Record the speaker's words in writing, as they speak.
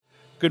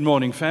Good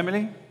morning,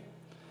 family.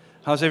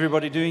 How's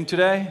everybody doing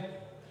today?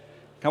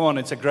 Come on,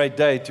 it's a great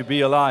day to be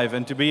alive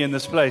and to be in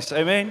this place.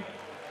 Amen?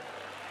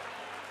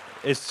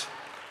 It's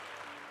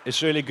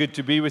really good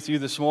to be with you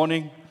this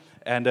morning,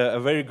 and a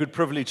very good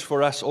privilege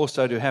for us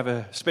also to have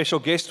a special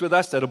guest with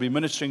us that'll be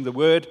ministering the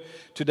word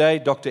today,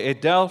 Dr.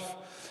 Ed Delph.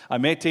 I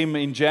met him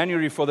in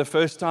January for the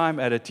first time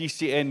at a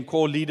TCN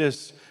core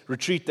leaders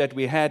retreat that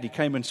we had. He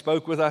came and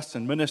spoke with us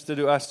and ministered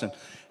to us, and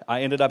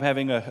I ended up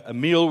having a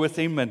meal with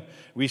him, and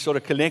we sort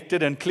of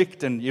connected and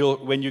clicked, and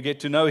when you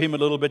get to know him a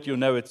little bit, you'll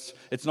know it's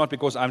not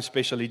because I'm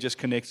special. He just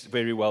connects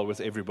very well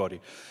with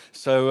everybody.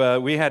 So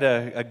we had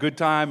a good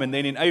time, and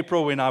then in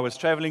April, when I was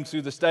traveling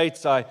through the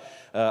States, I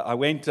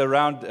went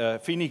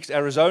around Phoenix,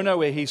 Arizona,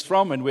 where he's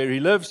from and where he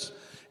lives,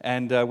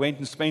 and went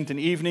and spent an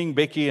evening.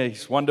 Becky,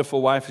 his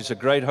wonderful wife, is a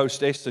great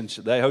hostess, and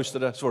they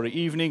hosted us for an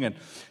evening and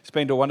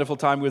spent a wonderful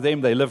time with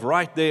them. They live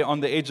right there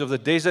on the edge of the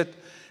desert,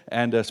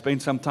 and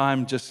spent some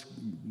time just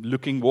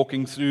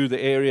walking through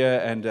the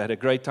area, and had a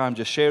great time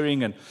just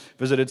sharing, and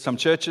visited some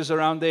churches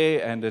around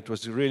there, and it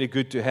was really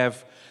good to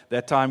have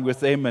that time with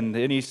them. And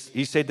then he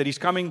said that he's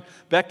coming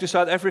back to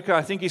South Africa.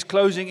 I think he's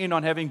closing in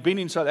on having been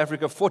in South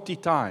Africa 40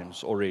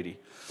 times already.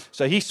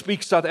 So he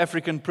speaks South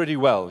African pretty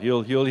well.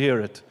 You'll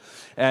hear it.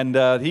 And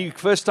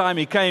first time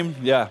he came,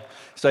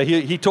 so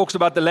he talks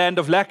about the land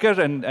of Lekker,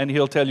 and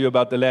he'll tell you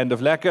about the land of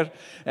Lekker.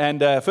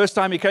 And first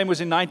time he came was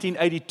in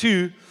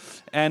 1982.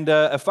 And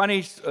a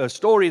funny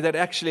story that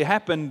actually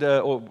happened,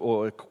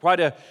 or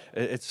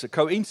it's a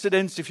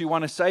coincidence, if you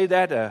want to say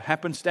that, a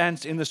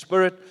happenstance in the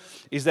spirit,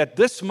 is that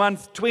this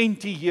month,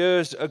 20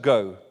 years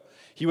ago,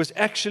 he was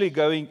actually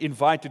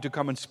invited to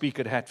come and speak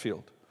at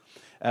Hatfield.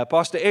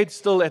 Pastor Ed,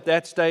 still at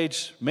that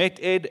stage, met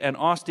Ed and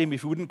asked him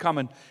if he wouldn't come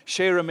and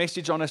share a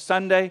message on a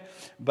Sunday,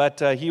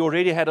 but he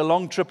already had a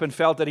long trip and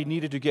felt that he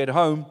needed to get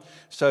home,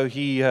 so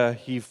he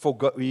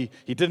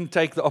didn't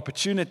take the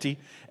opportunity,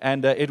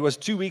 and it was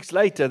 2 weeks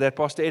later that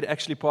Pastor Ed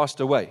actually passed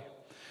away.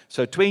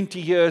 So 20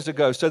 years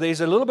ago. So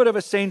there's a little bit of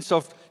a sense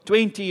of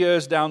 20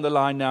 years down the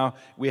line now,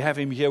 we have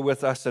him here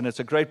with us, and it's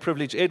a great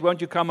privilege. Ed,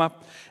 won't you come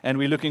up? And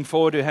we're looking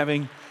forward to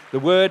having the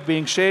word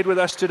being shared with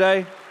us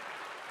today.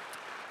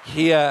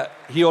 He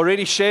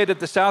already shared at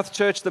the South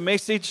Church the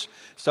message,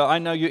 so I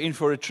know you're in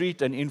for a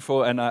treat and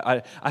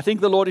I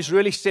think the Lord is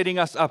really setting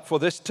us up for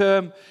this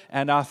term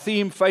and our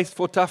theme, Faith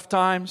for Tough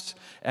Times.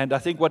 And I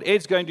think what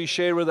Ed's going to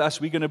share with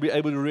us, we're going to be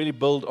able to really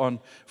build on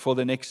for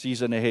the next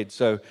season ahead.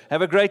 So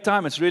have a great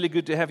time. It's really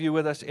good to have you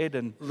with us, Ed.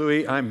 And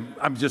Louis,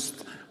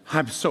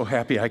 I'm so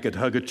happy I could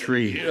hug a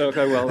tree.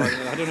 Okay, well,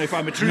 I don't know if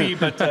I'm a tree,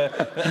 but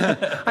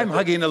I'm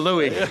hugging a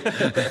Louis.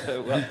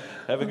 Well,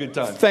 have a good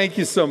time. Thank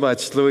you so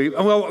much, Louis.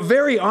 Well,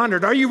 very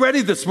honored. Are you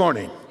ready this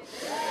morning?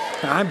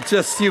 I'm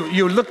just,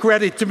 you look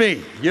ready to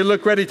me. You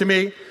look ready to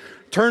me.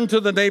 Turn to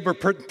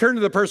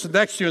the person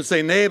next to you and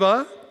say,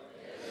 neighbor.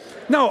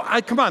 No,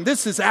 come on,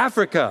 this is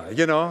Africa,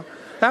 you know.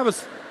 That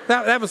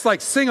was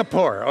like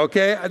Singapore,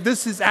 okay?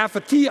 This is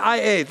Africa,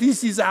 TIA,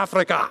 this is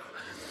Africa.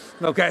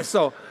 Okay,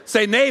 so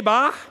say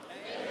neighbor.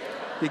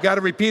 You got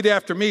to repeat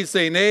after me.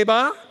 Say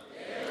neighbor.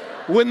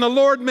 When the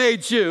Lord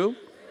made you,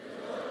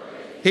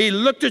 He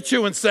looked at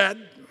you and said,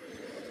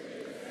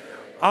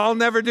 I'll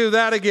never do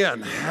that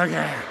again.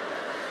 Okay.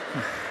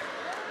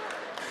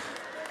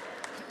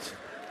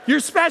 You're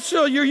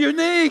special. You're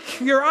unique.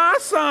 You're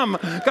awesome.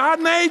 God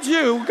made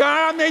you.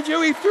 God made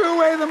you. He threw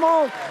away the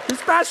mold. You're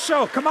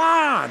special. Come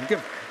on.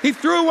 He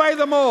threw away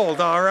the mold,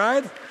 all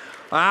right?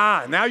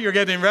 Now you're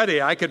getting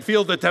ready. I can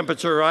feel the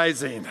temperature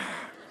rising.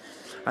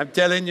 I'm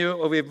telling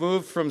you, we've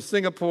moved from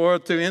Singapore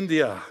to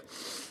India.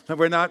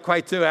 We're not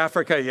quite to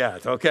Africa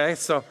yet, okay?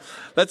 So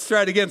let's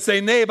try it again. Say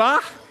neighbor.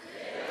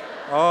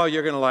 Oh,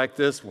 you're going to like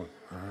this one.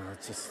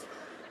 It's just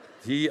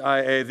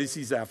TIA, this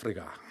is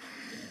Africa.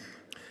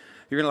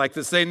 You're going to like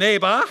this. Say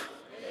neighbor.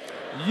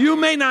 You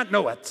may not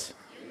know it,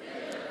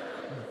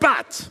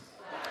 but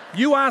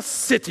you are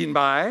sitting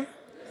by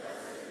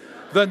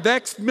the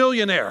next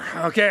millionaire,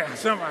 okay?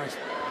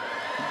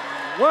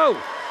 Whoa.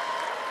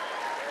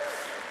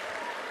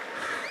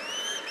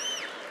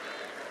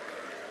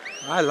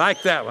 I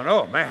like that one.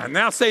 Oh, man.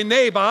 Now say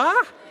neighbor.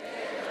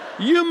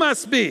 You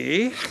must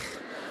be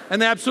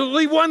an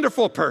absolutely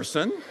wonderful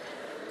person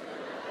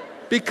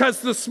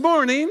because this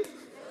morning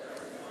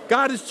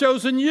God has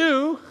chosen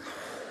you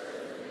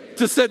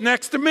to sit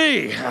next to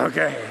me.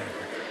 Okay.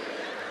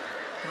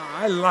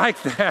 I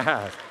like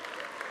that.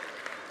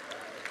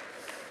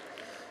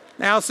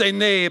 Now say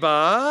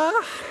neighbor.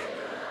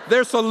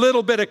 There's a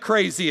little bit of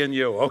crazy in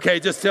you. Okay,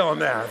 just tell them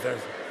that.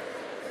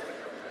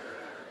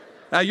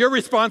 Now your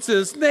response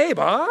is,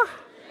 neighbor,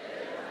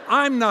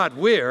 I'm not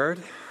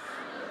weird.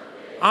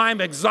 I'm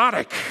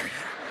exotic.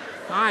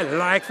 I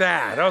like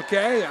that,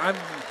 okay?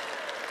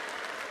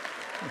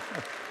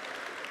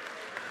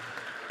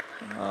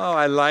 Oh,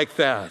 I like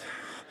that.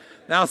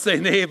 Now say,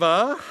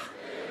 neighbor,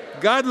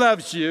 God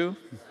loves you,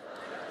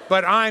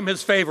 but I'm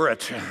his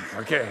favorite,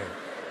 okay?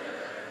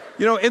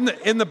 You know,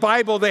 in the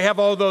Bible, they have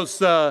all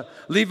those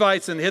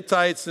Levites and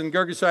Hittites and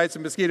Girgashites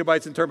and mosquito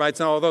bites and termites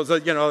and all those,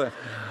 you know.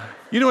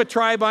 You know what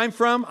tribe I'm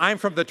from? I'm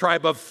from the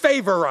tribe of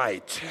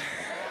Favorite.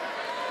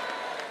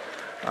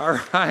 All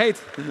right.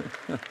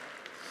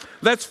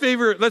 Let's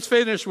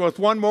finish with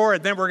one more,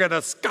 and then we're going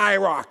to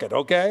skyrocket,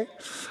 okay?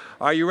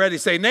 Are you ready?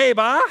 Say,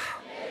 neighbor,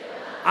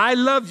 I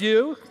love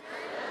you.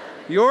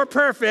 You're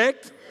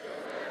perfect.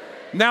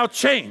 Now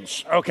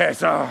change. Okay,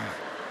 so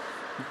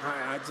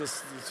I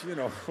just,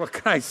 what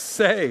can I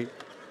say?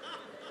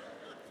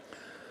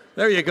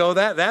 There you go.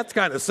 That's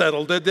kind of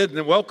settled it, didn't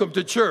it? Welcome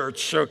to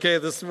church, okay,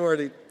 this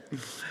morning.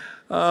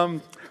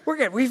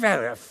 We've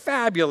had a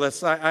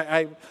fabulous,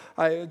 I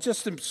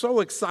just am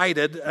so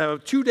excited.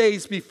 2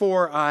 days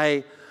before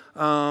I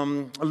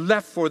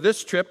left for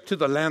this trip to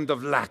the land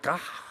of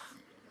Laka,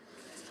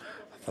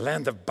 the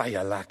land of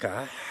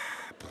Bayalaka,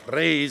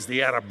 praise the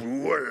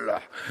Arabul.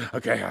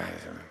 Okay,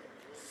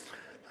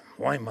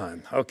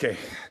 Wyman, okay.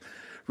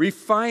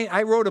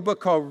 I wrote a book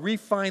called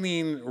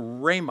Refining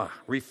Rhema.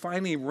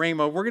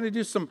 We're going to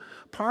do some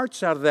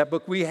parts out of that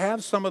book. We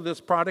have some of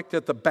this product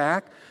at the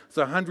back. It's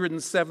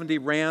 170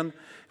 Rand.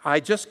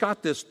 I just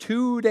got this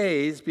 2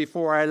 days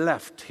before I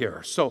left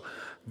here. So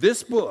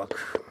this book,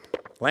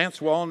 Lance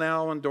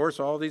Wallnau endorsed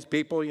all these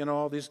people,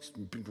 all these,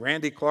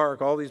 Randy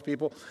Clark, all these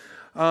people.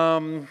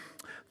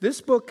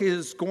 This book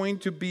is going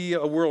to be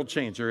a world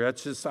changer.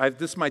 This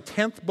is my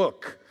 10th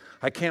book.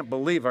 I can't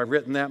believe I've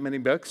written that many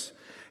books.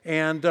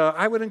 And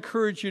I would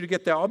encourage you to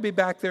get that. I'll be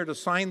back there to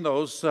sign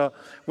those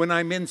when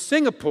I'm in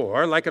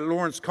Singapore, like at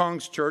Lawrence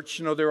Kong's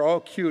church. They're all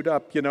queued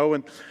up,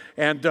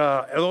 and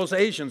those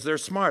Asians, they're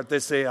smart. They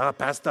say,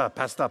 pasta.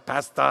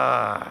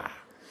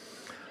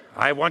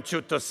 I want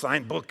you to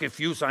sign book. If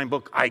you sign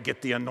book, I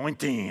get the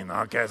anointing.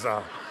 Okay,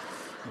 so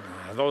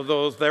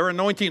they're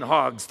anointing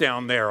hogs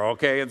down there,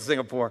 okay, in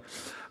Singapore.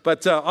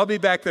 But I'll be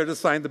back there to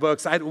sign the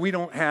books. We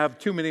don't have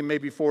too many,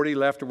 maybe 40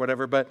 left or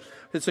whatever, but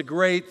it's a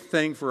great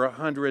thing for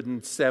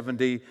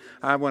 170.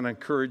 I want to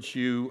encourage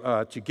you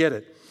to get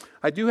it.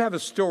 I do have a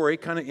story,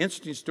 kind of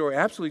interesting story,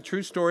 absolutely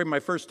true story. My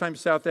first time in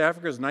South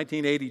Africa was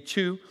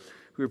 1982.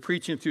 We were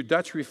preaching through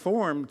Dutch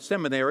Reformed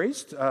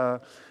seminaries,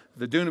 the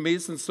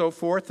Dunamis and so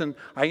forth, and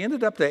I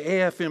ended up at the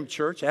AFM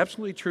Church,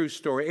 absolutely true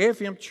story,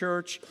 AFM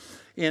Church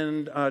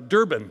in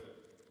Durban.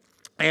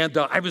 And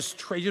I was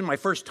my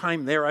first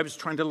time there. I was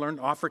trying to learn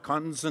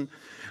Afrikaans, and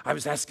I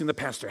was asking the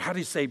pastor, how do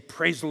you say,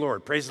 praise the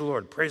Lord, praise the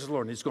Lord, praise the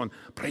Lord? And he's going,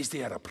 praise the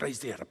Here, praise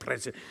the Here,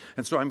 praise the Here.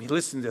 And so I'm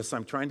listening to this.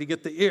 I'm trying to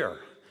get the ear.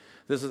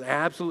 This is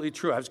absolutely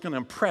true. I was going to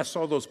impress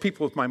all those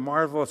people with my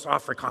marvelous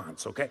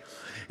Afrikaans, okay?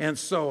 And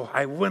so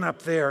I went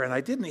up there, and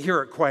I didn't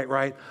hear it quite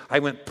right. I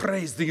went,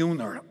 praise the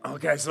Uner.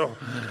 Okay, so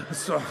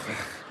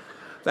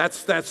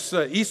that's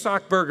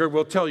Isak Berger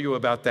will tell you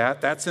about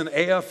that. That's an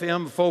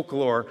AFM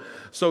folklore.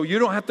 So you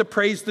don't have to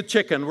praise the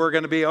chicken. We're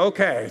going to be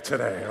okay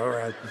today. All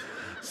right.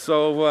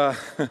 So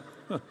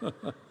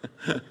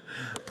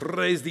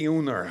praise the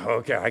Uner.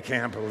 Okay, I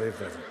can't believe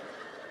that.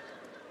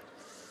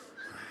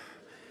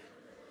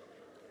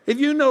 Have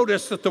you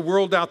noticed that the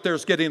world out there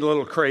is getting a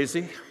little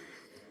crazy?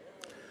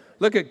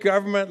 Look at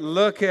government,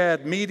 look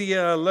at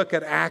media, look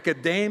at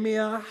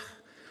academia.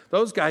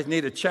 Those guys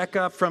need a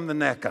checkup from the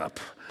neck up.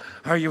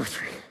 Are you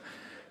with me?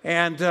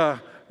 And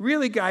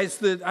really,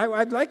 guys,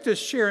 I'd like to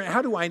share,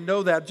 how do I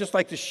know that? I'd just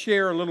like to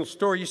share a little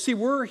story. You see,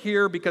 we're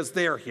here because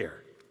they're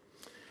here.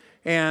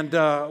 And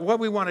what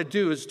we want to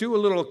do is do a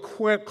little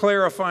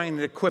clarifying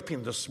and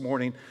equipping this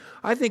morning.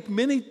 I think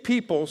many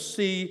people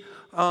see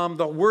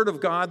the Word of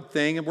God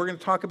thing, and we're going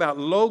to talk about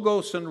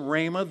logos and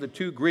rhema, the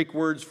two Greek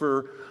words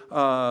for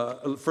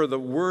the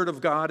Word of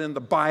God in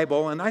the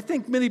Bible. And I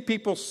think many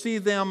people see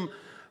them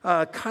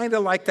kind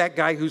of like that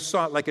guy who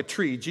saw it like a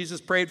tree.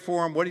 Jesus prayed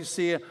for him. What do you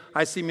see?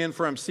 I see men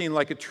for I'm seeing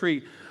like a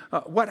tree.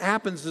 What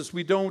happens is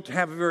we don't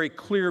have a very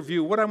clear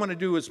view. What I want to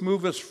do is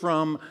move us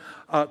from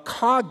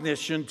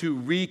cognition to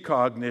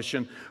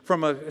recognition,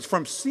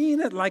 from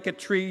seeing it like a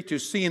tree to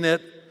seeing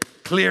it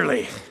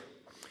clearly.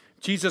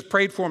 Jesus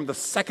prayed for him the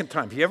second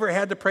time. If you ever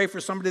had to pray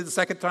for somebody the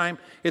second time,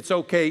 it's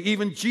okay.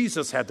 Even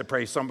Jesus had to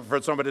pray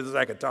for somebody the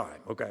second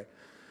time, okay?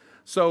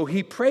 So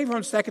he prayed for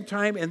him the second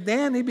time, and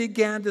then he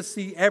began to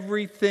see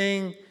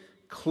everything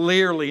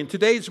clearly. In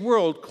today's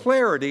world,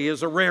 clarity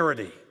is a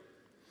rarity.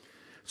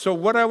 So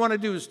what I want to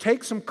do is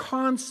take some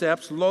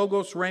concepts,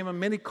 logos, rhema,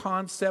 many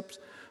concepts.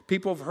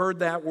 People have heard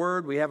that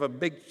word. We have a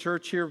big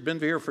church here, been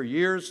here for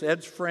years,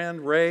 Ed's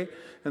friend, Ray,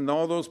 and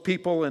all those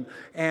people.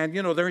 And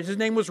you know, his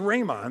name was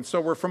Rhema, and so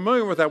we're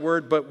familiar with that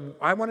word, but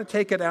I want to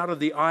take it out of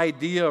the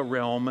idea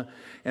realm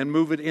and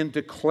move it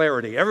into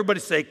clarity.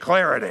 Everybody say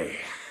clarity.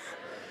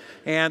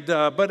 And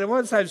but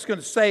what I was going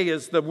to say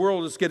is the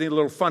world is getting a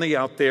little funny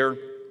out there,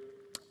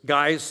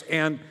 guys,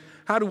 and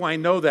how do I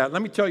know that?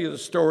 Let me tell you the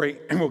story,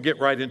 and we'll get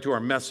right into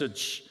our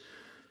message.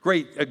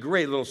 A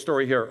great little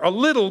story here. A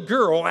little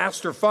girl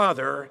asked her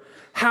father,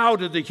 how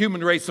did the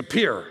human race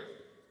appear?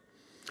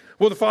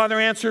 Well, the father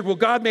answered, well,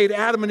 God made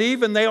Adam and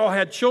Eve, and they all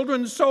had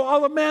children, so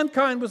all of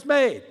mankind was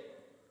made.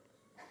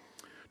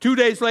 2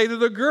 days later,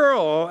 the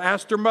girl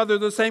asked her mother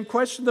the same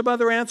question. The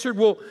mother answered,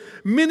 well,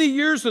 many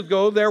years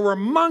ago, there were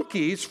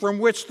monkeys from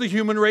which the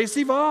human race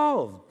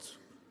evolved.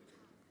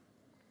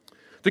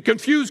 The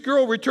confused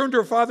girl returned to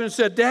her father and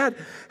said, Dad,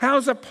 how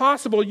is it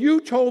possible? You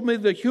told me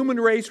the human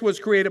race was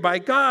created by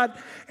God,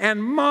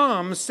 and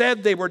Mom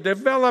said they were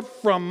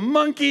developed from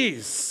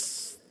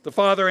monkeys. The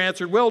father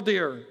answered, well,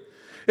 dear,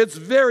 it's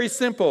very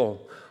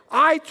simple.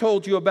 I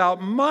told you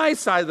about my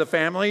side of the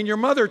family, and your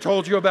mother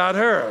told you about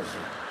hers.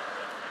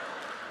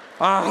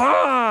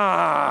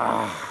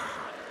 Aha!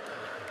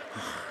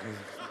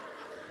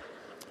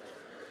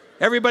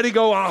 Everybody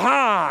go,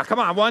 aha. Come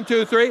on, 1,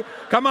 2, 3.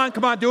 Come on,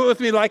 do it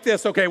with me like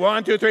this. Okay,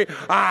 1, 2, 3.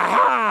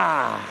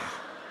 Aha.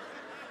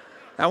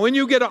 Now, when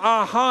you get an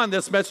aha in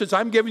this message,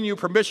 I'm giving you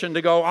permission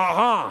to go,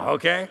 aha,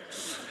 okay?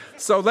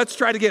 So let's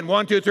try it again.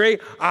 1, 2, 3.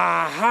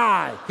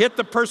 Aha. Hit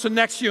the person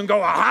next to you and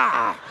go,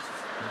 aha.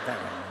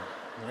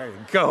 There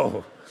you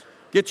go.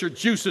 Get your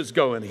juices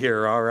going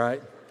here, all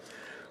right?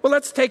 Well,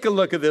 let's take a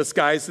look at this,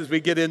 guys, as we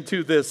get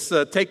into this,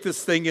 take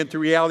this thing into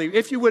reality.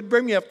 If you would,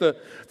 bring me up the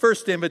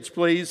first image,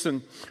 please,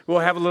 and we'll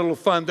have a little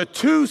fun. The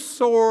two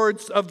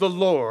swords of the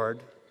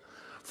Lord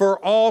for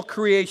all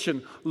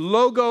creation,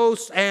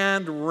 Logos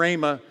and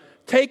Rhema.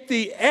 Take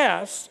the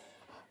S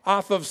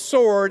off of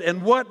sword,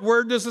 and what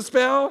word does it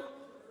spell?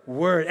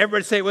 Word.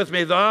 Everybody say it with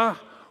me, the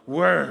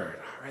Word.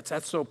 All right,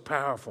 that's so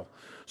powerful.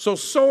 So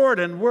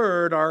sword and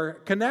word are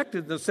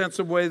connected in the sense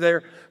of the way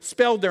they're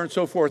spelled there and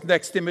so forth.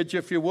 Next image,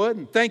 if you would.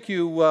 And thank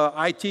you,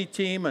 IT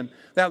team, and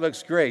that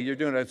looks great. You're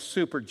doing a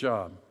super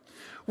job.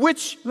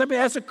 Which, let me,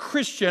 as a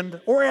Christian,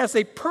 or as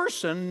a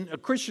person, a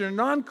Christian or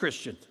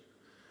non-Christian,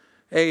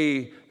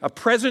 a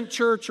present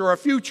church or a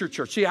future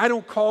church. See, I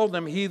don't call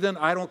them heathen.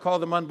 I don't call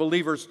them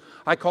unbelievers.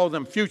 I call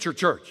them future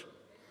church.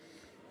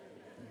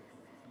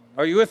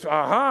 Are you with?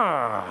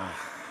 Aha.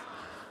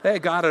 They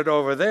got it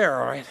over there,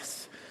 all right.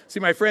 See,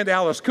 my friend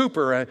Alice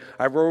Cooper,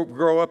 I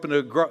grew up in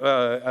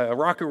a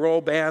rock and roll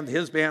band.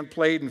 His band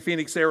played in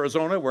Phoenix,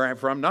 Arizona, where I'm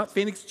from, not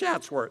Phoenix,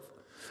 Chatsworth.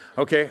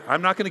 Okay,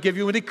 I'm not going to give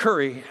you any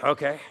curry,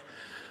 okay?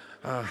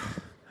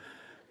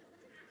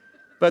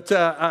 But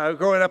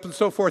growing up and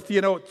so forth,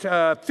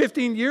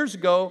 15 years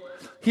ago,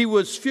 he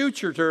was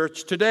future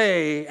church.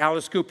 Today,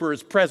 Alice Cooper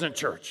is present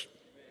church.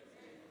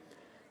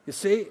 You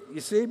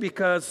see,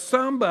 because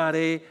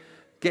somebody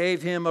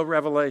gave him a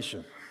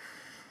revelation.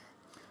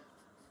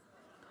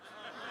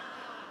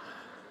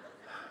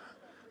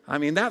 I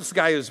mean, that's the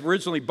guy who's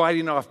originally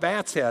biting off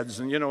bats' heads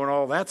and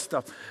all that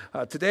stuff.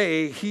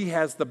 Today, he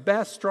has the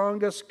best,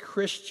 strongest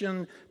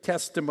Christian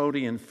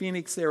testimony in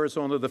Phoenix,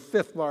 Arizona, the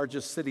 5th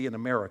largest city in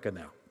America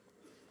now.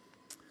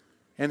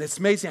 And it's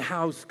amazing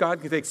how God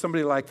can take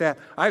somebody like that.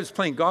 I was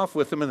playing golf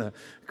with him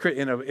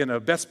in a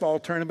best ball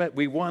tournament.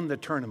 We won the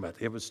tournament.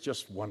 It was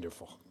just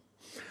wonderful.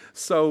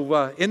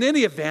 So in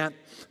any event,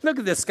 look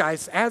at this,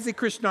 guys. As a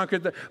Christian,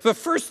 the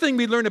first thing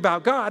we learn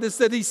about God is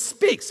that he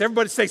speaks.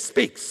 Everybody say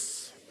speaks.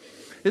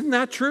 Isn't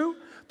that true?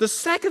 The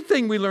second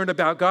thing we learn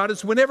about God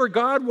is whenever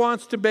God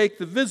wants to make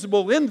the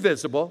visible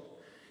invisible,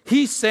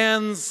 he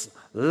sends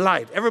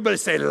light. Everybody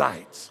say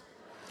light.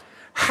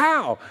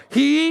 How?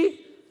 He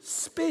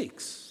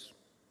speaks.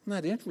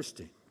 Isn't that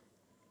interesting?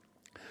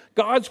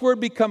 God's word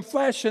become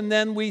flesh and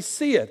then we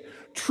see it.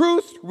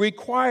 Truth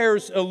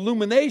requires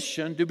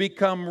illumination to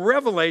become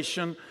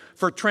revelation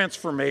for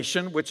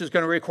transformation, which is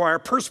going to require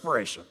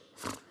perspiration.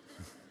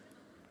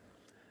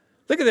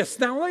 Look at this.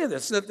 Now, look at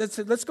this.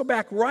 Let's go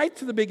back right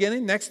to the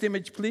beginning. Next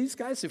image, please,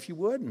 guys, if you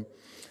would. And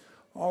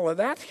all of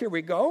that. Here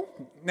we go.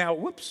 Now,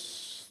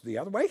 whoops, the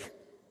other way.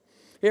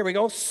 Here we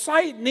go.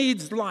 Sight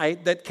needs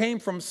light that came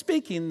from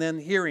speaking, then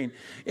hearing.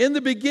 In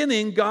the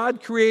beginning,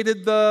 God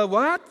created the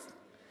what?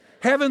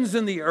 Heavens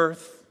and the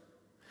earth.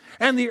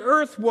 And the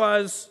earth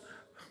was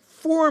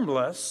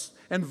formless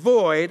and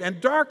void, and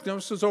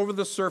darkness was over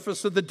the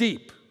surface of the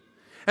deep.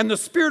 And the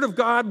Spirit of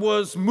God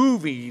was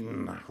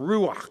moving,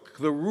 Ruach.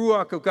 The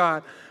Ruach of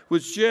God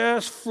was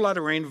just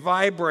fluttering,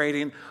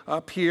 vibrating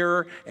up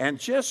here. And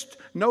just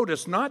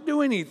notice, not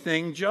doing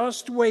anything,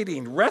 just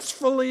waiting,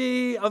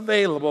 restfully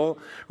available,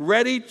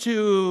 ready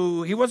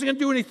to, he wasn't going to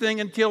do anything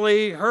until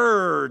he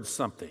heard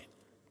something.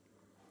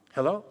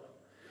 Hello?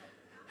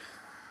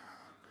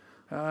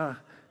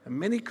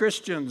 Many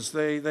Christians,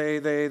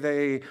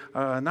 they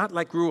not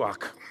like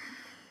Ruach.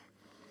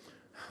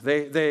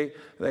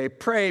 They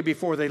pray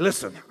before they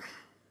listen.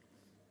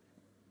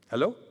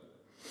 Hello?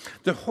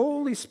 The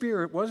Holy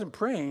Spirit wasn't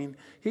praying.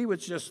 He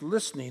was just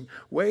listening,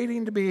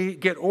 waiting to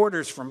get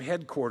orders from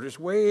headquarters,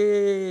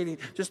 waiting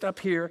just up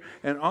here.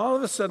 And all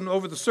of a sudden,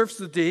 over the surface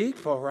of the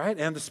deep, all right,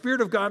 and the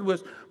Spirit of God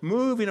was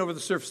moving over the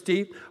surface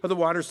deep of the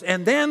waters.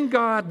 And then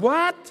God,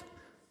 what?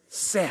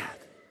 Said.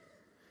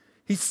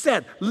 He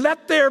said,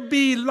 let there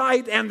be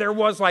light, and there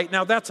was light.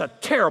 Now, that's a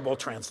terrible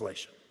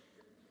translation.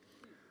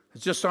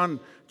 It's just on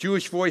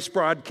Jewish Voice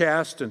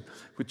broadcast and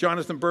with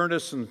Jonathan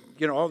Burness and,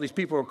 all these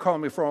people were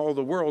calling me from all over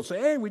the world, say,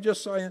 hey, we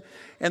just saw you.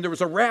 And there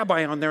was a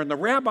rabbi on there, and the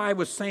rabbi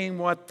was saying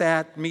what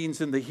that means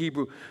in the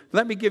Hebrew.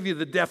 Let me give you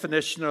the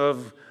definition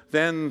of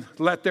then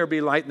let there be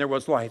light, and there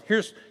was light.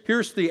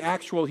 Here's the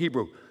actual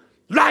Hebrew.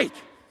 Light!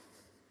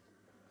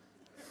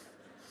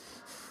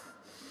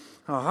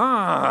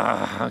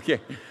 Aha! Okay.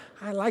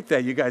 I like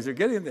that you guys are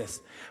getting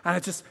this.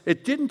 And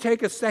it didn't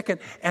take a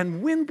second.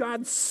 And when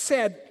God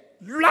said,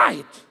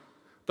 light,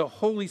 the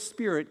Holy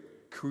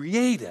Spirit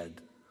created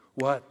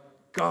what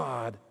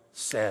God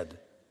said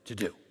to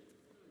do.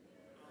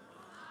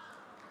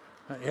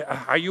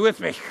 Are you with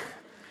me?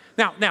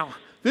 Now,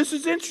 this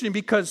is interesting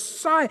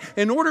because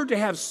in order to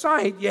have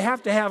sight, you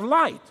have to have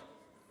light.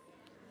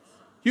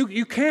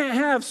 You can't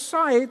have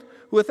sight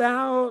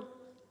without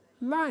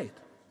light.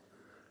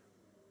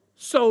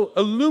 So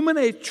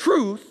illuminate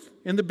truth.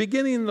 In the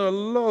beginning, the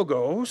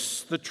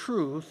logos, the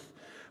truth.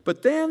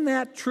 But then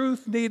that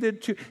truth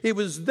it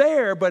was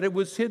there, but it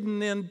was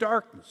hidden in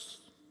darkness.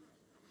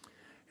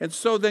 And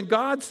so then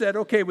God said,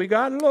 okay, we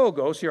got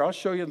logos. Here, I'll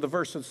show you the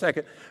verse in a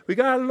second. We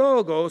got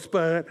logos,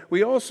 but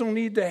we also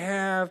need to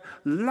have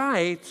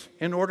light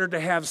in order to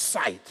have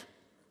sight.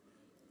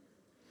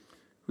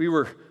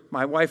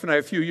 My wife and I,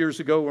 a few years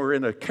ago, were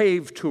in a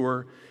cave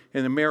tour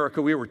in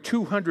America. We were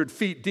 200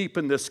 feet deep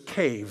in this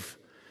cave.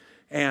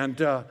 And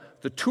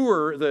the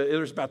tour, there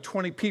was about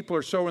 20 people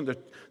or so, and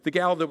the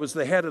gal that was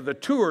the head of the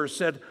tour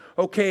said,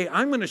 okay,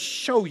 I'm going to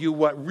show you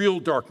what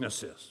real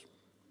darkness is.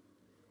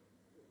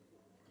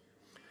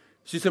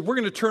 She said, we're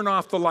going to turn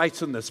off the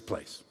lights in this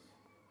place.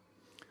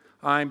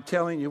 I'm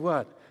telling you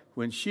what,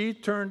 when she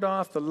turned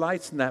off the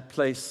lights in that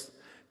place,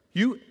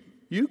 you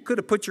could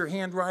have put your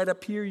hand right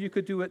up here. You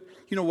could do it.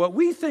 You know, what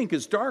we think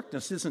is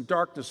darkness isn't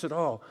darkness at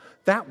all.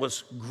 That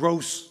was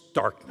gross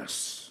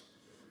darkness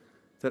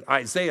that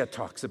Isaiah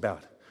talks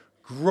about.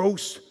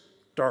 Gross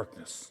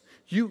darkness.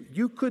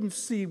 You couldn't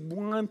see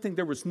one thing.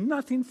 There was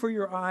nothing for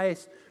your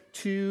eyes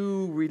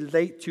to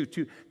relate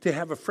to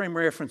have a frame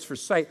of reference for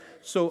sight.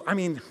 So, I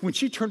mean, when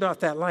she turned off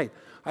that light,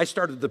 I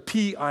started the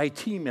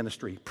PIT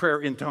ministry, prayer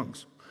in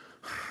tongues.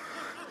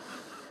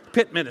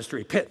 Pit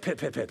ministry,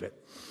 pit.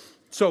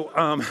 So,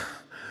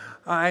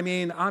 I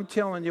mean, I'm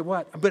telling you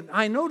what. But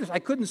I noticed I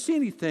couldn't see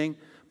anything,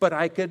 but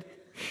I could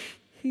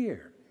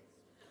hear.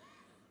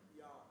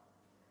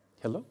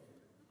 Hello?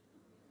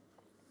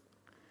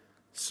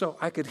 So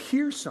I could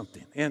hear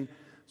something. And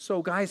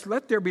so, guys,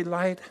 let there be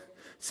light.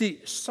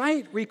 See,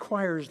 sight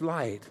requires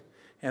light,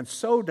 and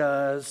so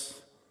does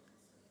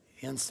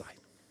insight.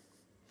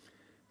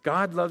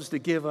 God loves to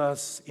give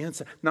us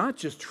insight, not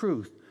just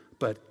truth,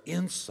 but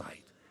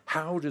insight.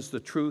 How does the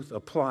truth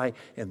apply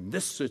in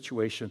this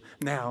situation,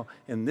 now,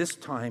 in this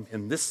time,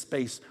 in this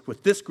space,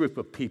 with this group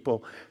of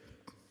people?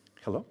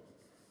 Hello?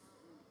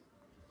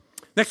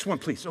 Next one,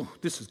 please. Oh,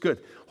 this is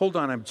good. Hold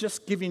on, I'm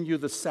just giving you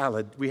the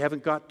salad. We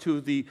haven't got to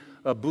the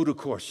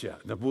Budokos yet.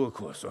 The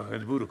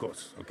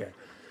Budokos, okay.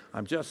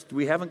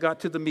 We haven't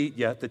got to the meat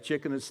yet. The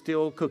chicken is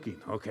still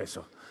cooking. Okay,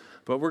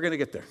 but we're going to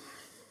get there.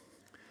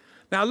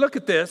 Now look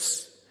at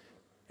this.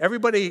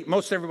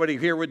 Most everybody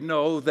here would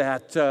know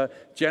that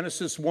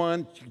Genesis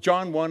 1,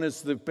 John 1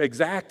 is the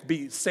exact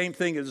same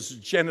thing as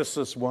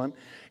Genesis 1.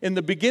 In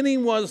the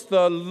beginning was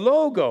the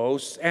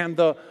Logos, and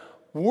the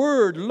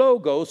word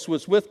Logos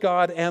was with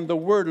God, and the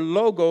word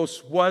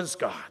Logos was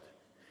God.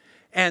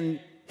 And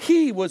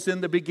he was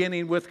in the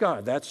beginning with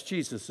God. That's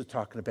Jesus is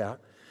talking about.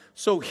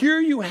 So here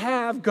you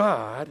have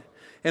God,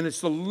 and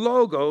it's the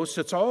Logos.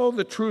 It's all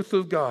the truth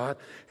of God.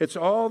 It's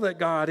all that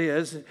God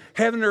is.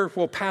 Heaven and earth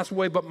will pass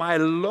away, but my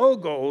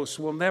Logos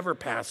will never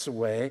pass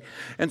away.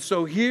 And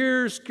so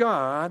here's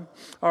God,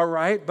 all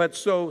right? But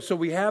so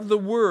we have the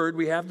Word,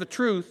 we have the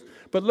truth.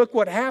 But look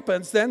what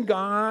happens. Then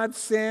God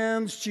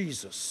sends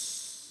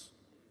Jesus.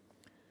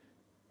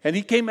 And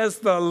he came as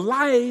the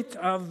light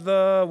of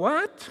the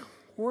what?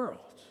 World.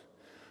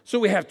 So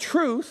we have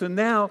truth, and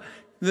now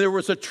there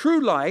was a true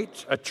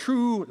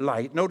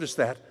light. Notice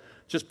that.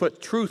 Just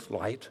put truth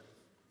light.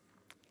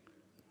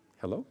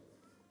 Hello?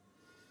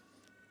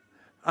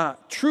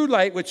 True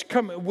light, which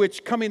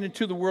coming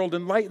into the world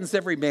enlightens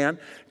every man.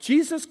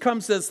 Jesus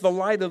comes as the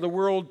light of the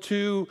world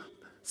to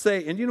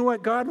say, and you know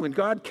what, God, when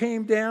God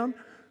came down,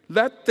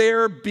 let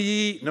there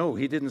be, no,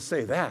 he didn't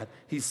say that.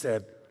 He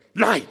said,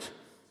 light.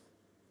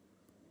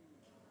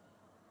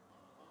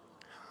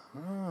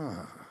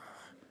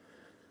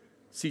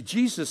 See,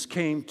 Jesus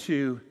came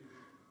to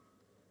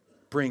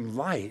bring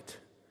light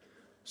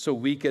so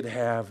we could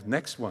have,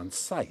 next one,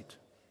 sight.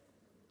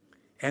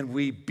 And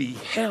we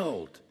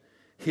beheld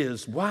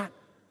his what?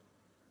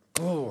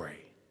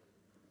 Glory.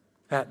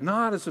 That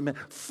not as a man,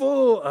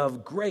 full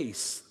of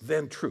grace,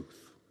 then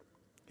truth.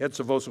 Ed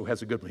Savoso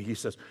has a good one. He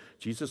says,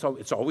 Jesus,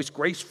 it's always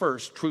grace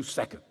first, truth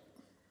second.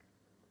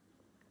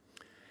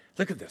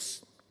 Look at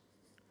this.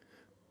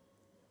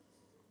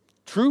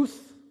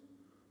 Truth,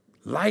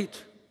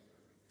 light,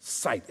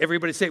 sight.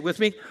 Everybody say it with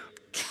me.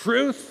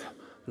 Truth,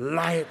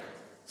 light,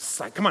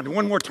 sight. Come on,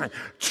 one more time.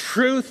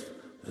 Truth,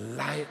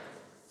 light,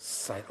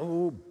 sight.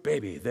 Oh,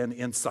 baby, then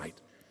insight.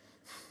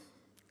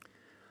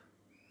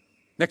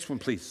 Next one,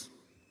 please.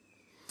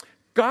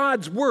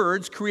 God's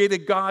words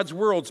created God's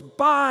worlds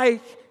by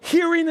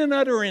hearing an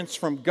utterance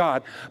from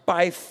God.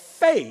 By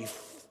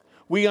faith,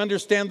 we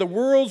understand the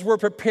worlds were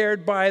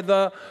prepared by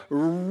the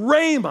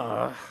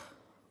rhema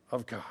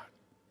of God.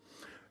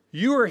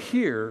 You are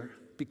here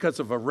because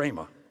of a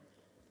rhema.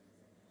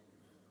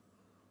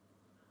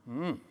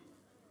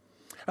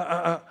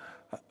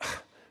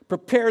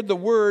 prepared the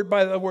word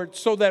by the word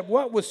so that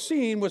what was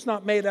seen was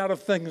not made out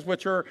of things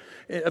which are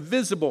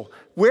visible.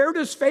 Where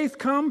does faith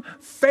come?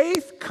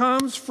 Faith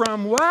comes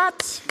from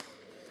what?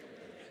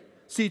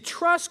 See,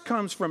 trust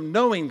comes from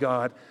knowing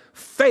God.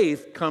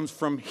 Faith comes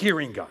from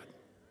hearing God.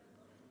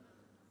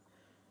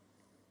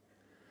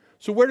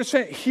 So where does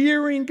faith?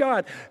 Hearing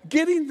God.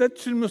 Getting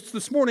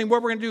this morning,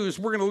 what we're going to do is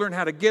we're going to learn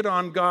how to get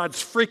on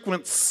God's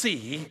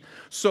frequency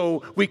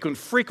so we can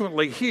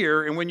frequently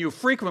hear. And when you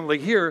frequently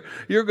hear,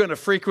 you're going to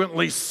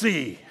frequently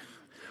see.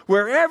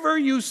 Wherever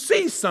you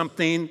see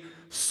something,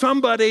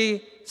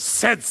 somebody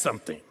said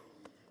something.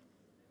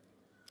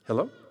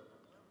 Hello?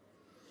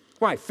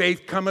 Why?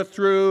 Faith cometh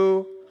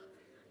through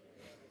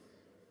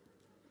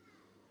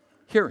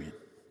hearing.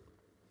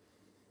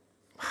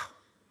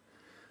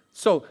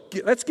 So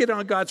let's get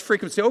on God's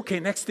frequency. Okay,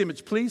 next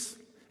image, please.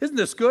 Isn't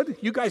this good?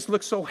 You guys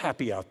look so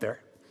happy out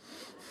there.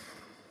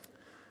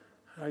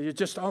 You're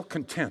just all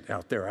content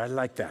out there. I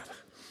like that.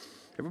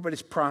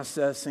 Everybody's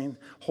processing.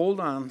 Hold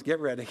on. Get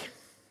ready.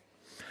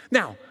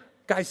 Now,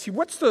 guys, see,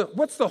 what's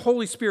the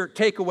Holy Spirit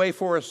takeaway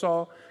for us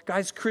all?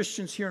 Guys,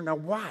 Christians here, now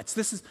watch.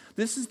 This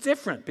is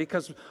different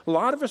because a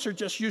lot of us are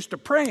just used to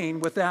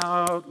praying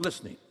without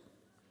listening.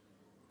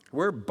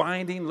 We're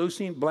binding,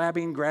 loosing,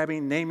 blabbing,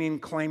 grabbing, naming,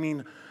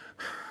 claiming.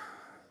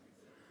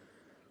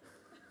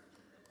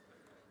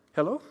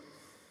 Hello?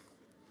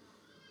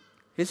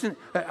 Isn't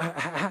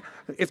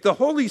if the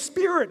Holy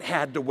Spirit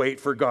had to wait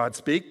for God to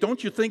speak,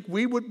 don't you think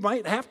we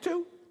might have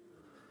to?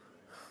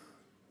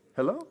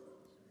 Hello?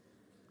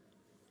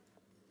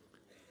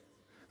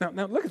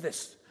 Now look at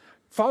this.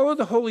 Follow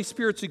the Holy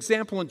Spirit's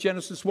example in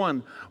Genesis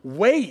 1.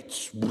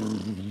 Wait.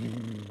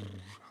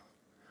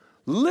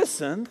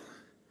 Listen,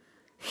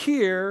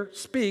 hear,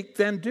 speak,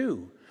 then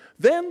do.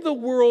 Then the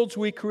worlds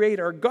we create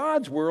are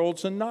God's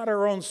worlds and not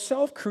our own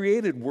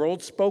self-created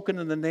worlds spoken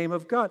in the name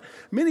of God.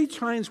 Many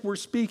times we're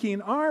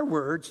speaking our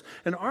words,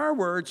 and our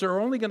words are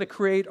only going to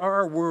create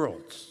our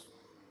worlds.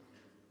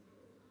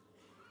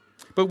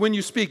 But when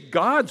you speak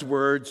God's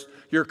words,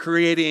 you're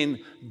creating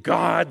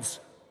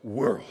God's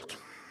world.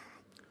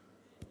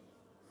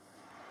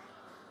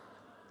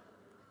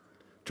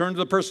 Turn to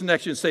the person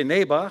next to you and say,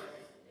 neighbor,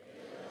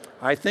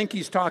 I think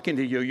he's talking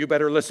to you. You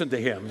better listen to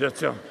him.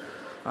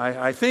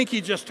 I think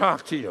he just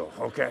talked to you,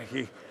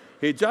 okay?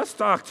 He just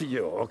talked to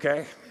you,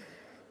 okay?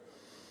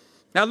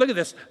 Now look at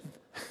this.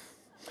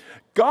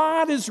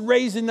 God is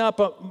raising up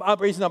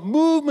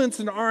movements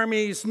and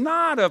armies,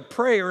 not of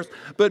prayers,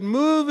 but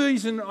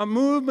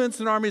movements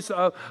and armies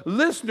of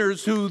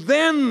listeners who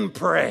then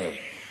pray.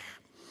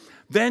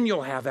 Then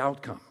you'll have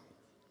outcome,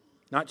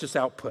 not just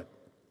output.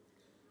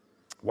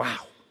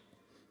 Wow.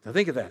 Now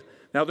think of that.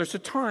 Now, there's a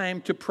time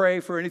to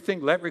pray for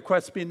anything. Let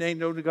requests be made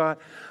known to God.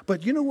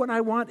 But you know what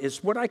I want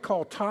is what I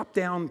call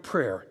top-down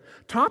prayer.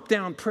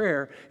 Top-down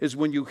prayer is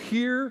when you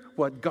hear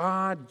what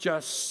God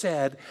just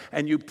said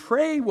and you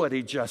pray what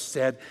he just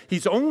said.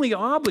 He's only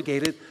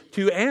obligated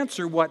to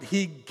answer what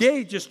he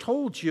just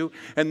told you,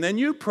 and then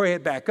you pray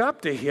it back up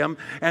to him,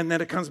 and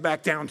then it comes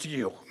back down to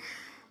you.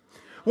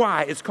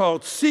 Why? It's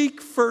called seek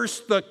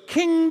first the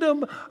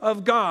kingdom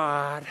of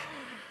God,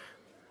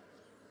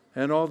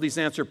 and all these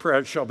answered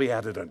prayers shall be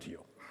added unto you.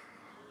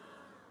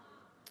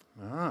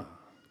 I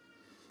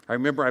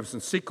remember I was in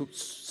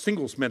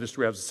singles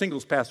ministry. I was a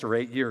singles pastor for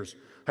 8 years.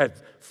 I had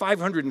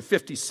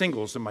 550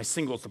 singles in my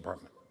singles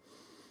department.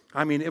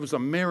 I mean, it was a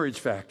marriage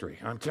factory.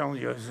 I'm telling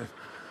you.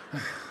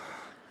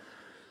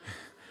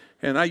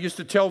 And I used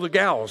to tell the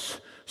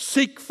gals,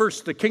 seek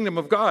first the kingdom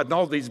of God, and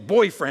all these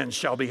boyfriends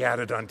shall be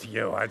added unto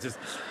you.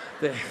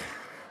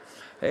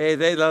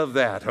 They love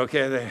that,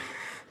 okay?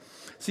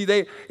 See,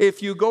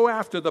 if you go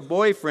after the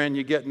boyfriend,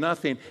 you get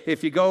nothing.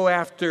 If you go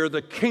after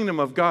the kingdom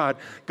of God,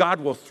 God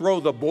will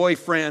throw the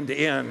boyfriend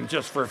in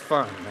just for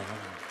fun.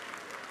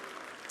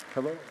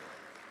 Hello?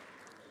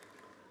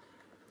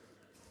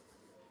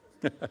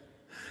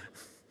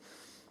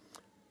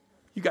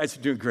 You guys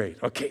are doing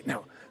great. Okay,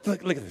 now,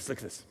 look at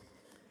this.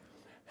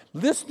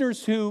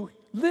 Listeners who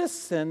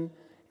listen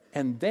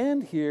and then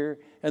hear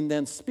and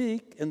then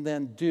speak and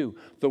then do.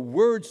 The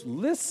words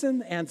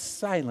listen and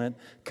silent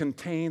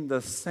contain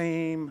the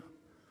same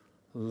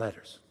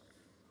letters.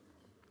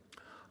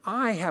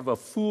 I have a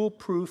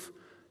foolproof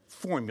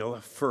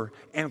formula for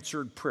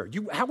answered prayer.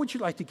 How would you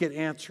like to get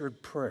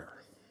answered prayer?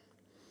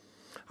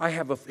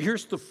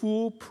 Here's the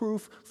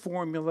foolproof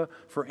formula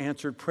for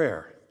answered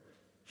prayer.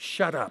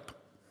 Shut up.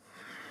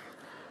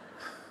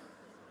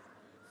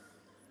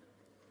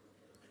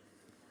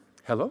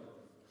 Hello?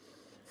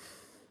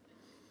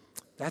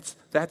 That's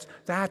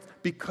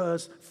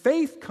because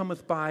faith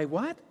cometh by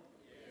what?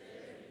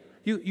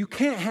 You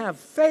can't have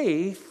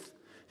faith.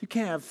 You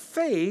can't have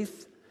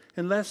faith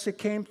unless it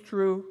came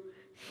through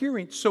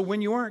hearing. So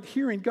when you aren't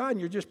hearing God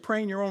and you're just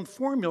praying your own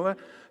formula,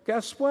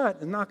 guess what?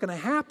 It's not going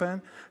to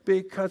happen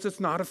because it's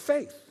not of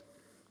faith.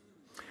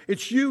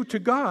 It's you to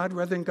God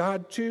rather than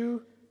God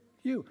to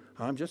you.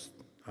 I'm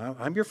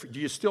your friend. Do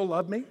you still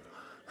love me?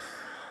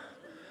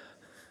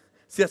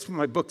 See, that's what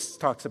my book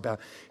talks about.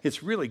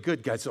 It's really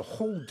good, guys. A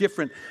whole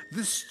different,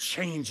 this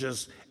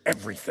changes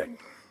everything.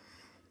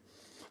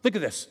 Look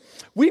at this.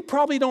 We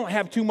probably don't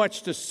have too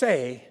much to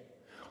say,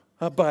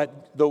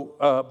 but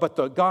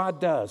the God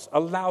does.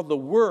 Allow the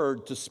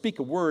word to speak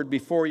a word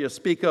before you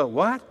speak a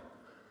what?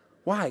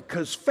 Why?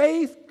 Because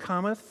faith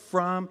cometh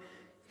from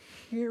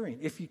hearing.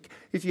 If you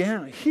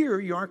hear,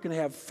 you aren't going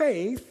to have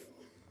faith.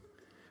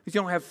 If you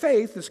don't have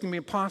faith, it's going to be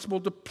impossible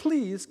to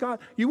please God.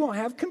 You won't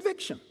have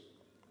conviction.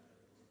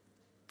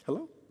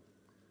 Hello?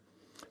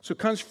 So it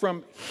comes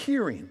from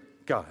hearing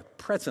God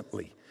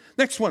presently.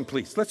 Next one,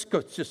 please. Let's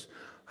go. Just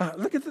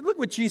look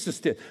what Jesus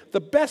did. The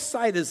best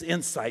sight is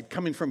insight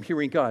coming from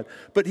hearing God.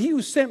 But he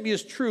who sent me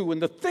is true, and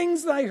the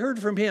things that I heard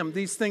from him,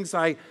 these things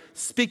I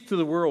speak to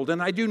the world.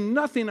 And I do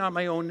nothing on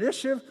my own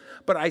initiative,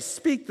 but I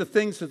speak the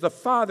things that the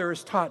Father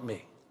has taught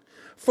me.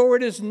 For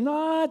it is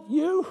not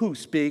you who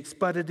speaks,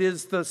 but it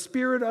is the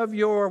Spirit of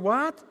your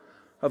what?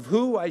 Of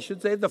who, I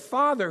should say, the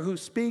Father who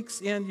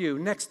speaks in you.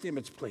 Next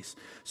image, please.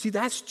 See,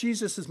 that's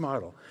Jesus'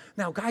 model.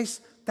 Now,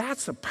 guys,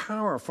 that's a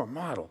powerful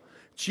model.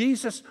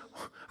 Jesus,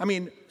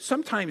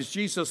 sometimes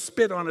Jesus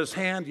spit on his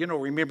hand.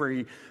 Remember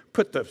he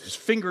put his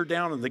finger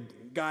down in the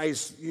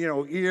guy's,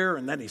 ear,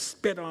 and then he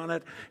spit on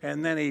it,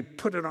 and then he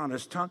put it on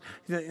his tongue.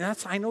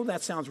 I know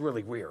that sounds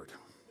really weird.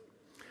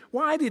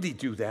 Why did he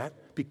do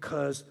that?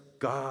 Because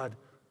God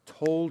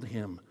told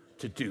him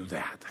to do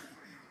that.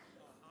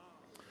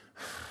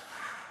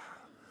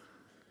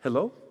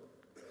 Hello?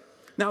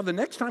 Now, the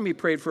next time he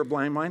prayed for a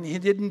blind man, he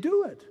didn't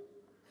do it.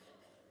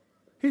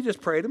 He just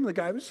prayed him, the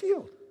guy was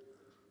healed.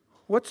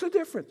 What's the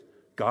difference?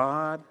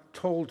 God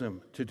told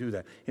him to do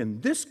that.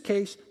 In this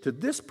case, to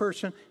this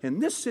person, in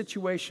this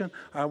situation,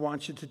 I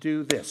want you to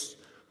do this.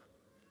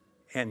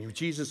 And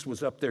Jesus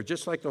was up there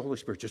just like the Holy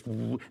Spirit, just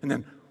and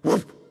then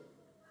whoop,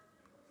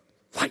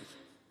 light.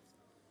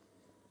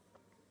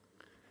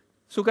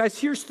 So guys,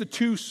 here's the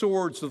two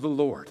swords of the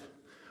Lord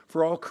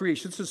for all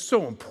creation. This is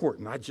so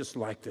important. I just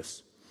like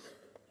this.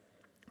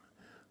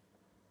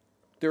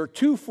 There are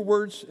two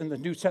words in the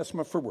New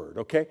Testament for word,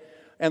 okay?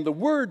 And the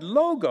word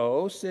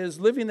logos is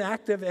living,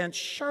 active, and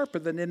sharper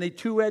than any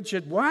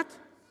two-edged what?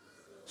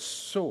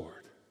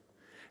 Sword.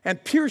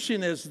 And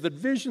piercing is the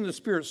division of the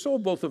spirit, soul,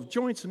 both of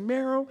joints and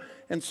marrow,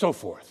 and so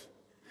forth.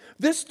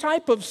 This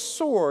type of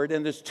sword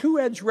and this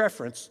two-edged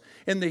reference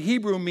in the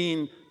Hebrew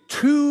mean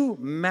two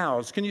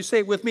mouths. Can you say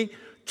it with me?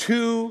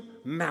 Two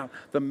mouths.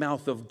 The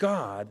mouth of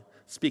God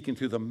speaking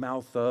through the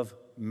mouth of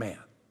man.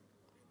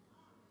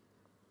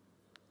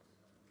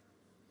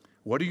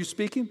 What are you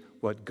speaking?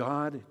 What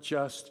God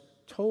just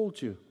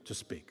told you to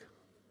speak.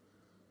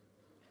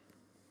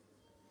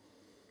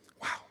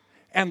 Wow.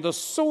 And the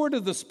sword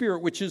of the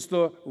Spirit, which is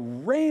the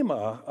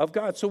rhema of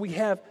God. So we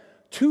have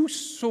two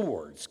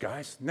swords,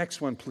 guys. Next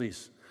one,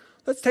 please.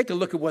 Let's take a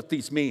look at what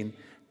these mean.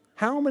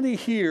 How many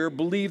here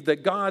believe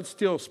that God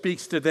still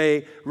speaks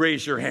today?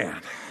 Raise your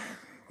hand.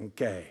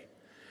 Okay.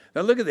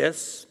 Now look at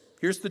this.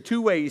 Here's the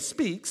two ways he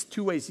speaks.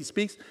 Two ways he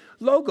speaks.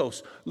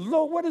 Logos.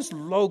 What is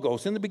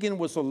logos? In the beginning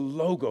was a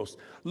logos.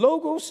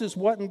 Logos is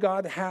what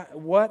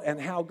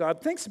and how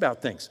God thinks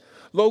about things.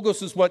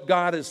 Logos is what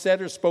God has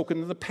said or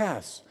spoken in the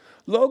past.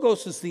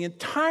 Logos is the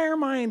entire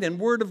mind and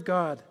word of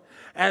God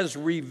as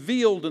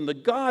revealed in the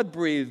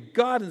God-breathed,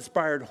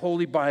 God-inspired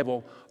Holy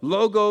Bible.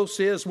 Logos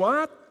is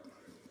what?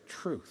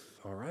 Truth,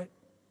 all right?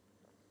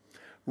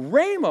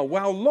 Rhema,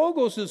 while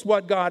logos is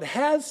what God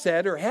has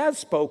said or has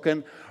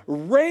spoken,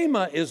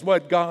 rhema is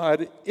what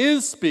God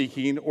is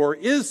speaking or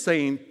is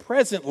saying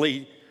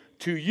presently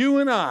to you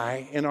and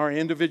I in our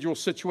individual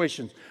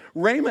situations.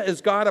 Rhema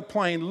is God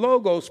applying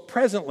logos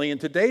presently in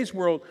today's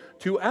world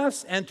to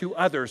us and to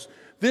others.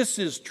 This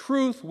is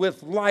truth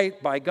with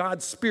light by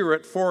God's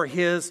Spirit for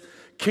His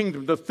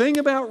kingdom. The thing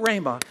about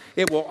rhema,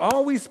 it will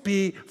always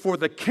be for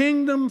the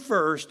kingdom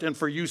first and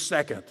for you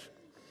second.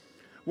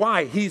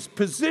 Why? He's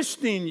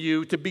positioning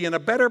you to be in a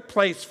better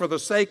place for the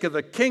sake of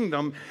the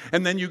kingdom,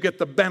 and then you get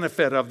the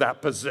benefit of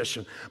that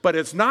position. But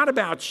it's not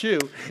about you.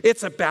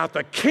 It's about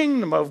the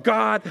kingdom of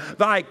God.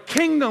 Thy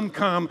kingdom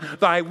come,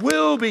 thy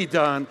will be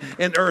done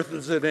in earth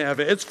as in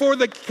heaven. It's for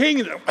the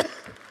kingdom.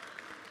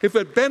 If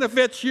it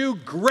benefits you,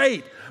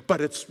 great.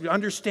 But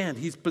understand,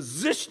 he's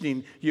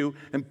positioning you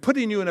and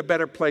putting you in a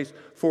better place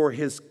for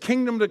his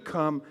kingdom to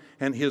come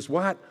and his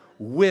what?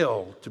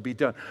 Will to be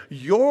done.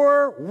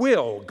 Your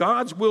will,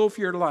 God's will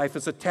for your life,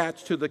 is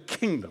attached to the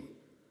kingdom.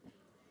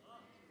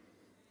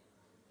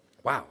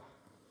 Wow.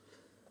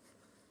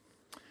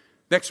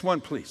 Next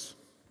one, please.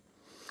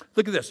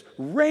 Look at this.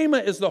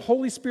 Rhema is the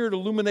Holy Spirit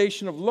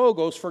illumination of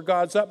logos for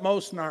God's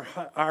utmost and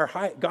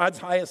God's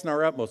highest and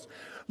our utmost.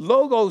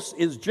 Logos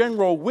is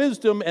general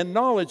wisdom and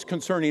knowledge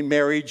concerning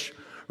marriage.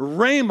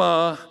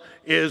 Rhema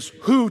is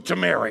who to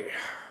marry.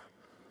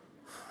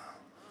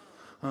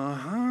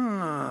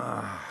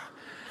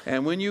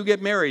 And when you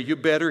get married, you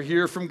better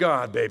hear from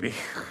God, baby.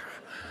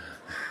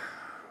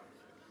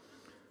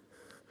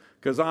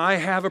 Because I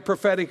have a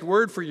prophetic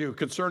word for you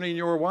concerning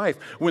your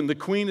wife. When the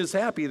queen is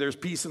happy, there's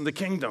peace in the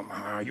kingdom.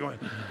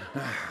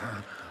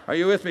 Are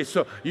you with me?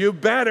 So you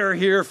better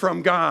hear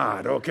from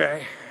God,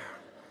 okay?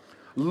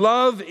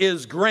 Love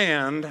is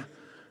grand.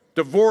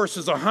 Divorce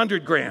is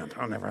 100 grand.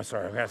 Oh, never.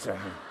 Sorry. That's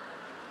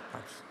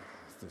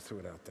just threw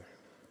it out there.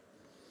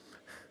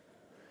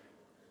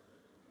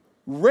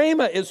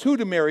 Rhema is who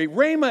to marry.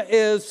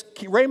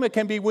 Rhema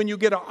can be when you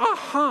get a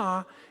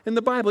aha in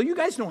the Bible. You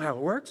guys know how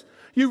it works.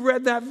 You've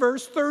read that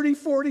verse 30,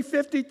 40,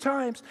 50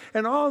 times,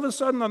 and all of a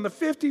sudden on the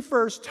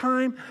 51st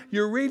time,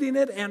 you're reading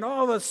it, and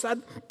all of a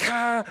sudden,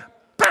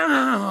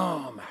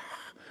 ka-bam!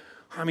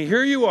 I mean,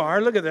 here you are.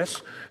 Look at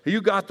this.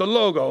 You got the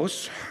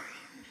logos.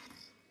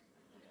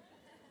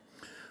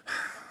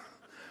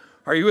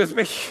 Are you with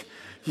me?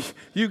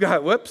 You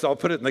got, whoops, I'll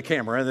put it in the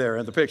camera there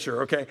in the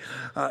picture, okay?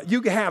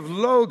 You have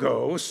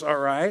logos, all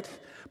right?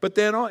 But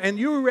then, and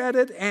you read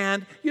it,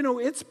 and,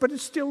 but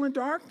it's still in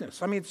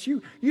darkness. I mean, it's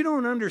you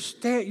don't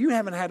understand. You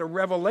haven't had a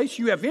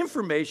revelation. You have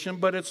information,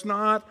 but it's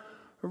not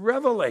a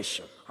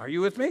revelation. Are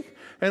you with me?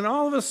 And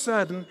all of a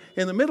sudden,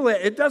 in the middle of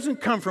it doesn't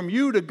come from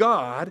you to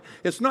God.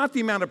 It's not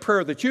the amount of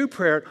prayer that you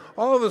prayed.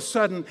 All of a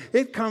sudden,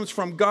 it comes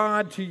from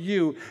God to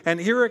you. And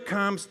here it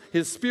comes.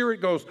 His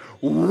Spirit goes,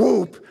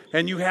 whoop,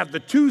 and you have the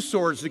two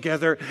swords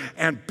together,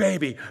 and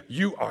baby,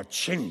 you are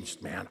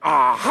changed, man.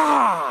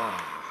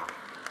 Aha!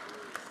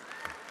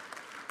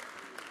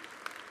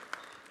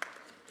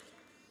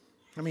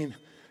 I mean,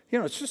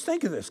 just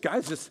think of this,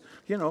 guys.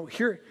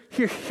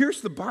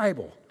 Here's the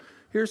Bible.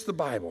 Here's the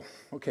Bible.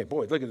 Okay,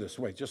 boy, look at this.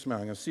 Wait, just a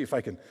minute. I'm going to see if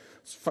I can.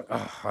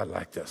 Oh, I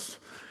like this.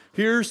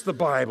 Here's the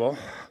Bible.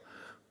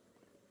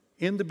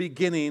 In the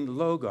beginning,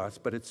 Logos,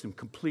 but it's in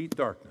complete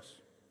darkness.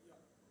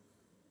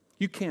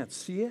 You can't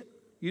see it.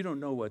 You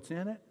don't know what's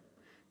in it.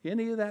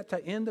 Any of that.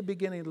 In the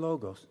beginning,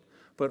 Logos.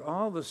 But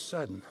all of a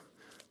sudden,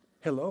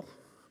 hello?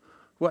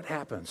 What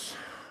happens?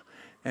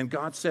 And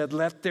God said,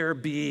 let there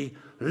be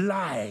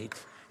light.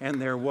 And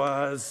there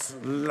was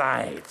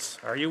light.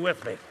 Are you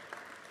with me?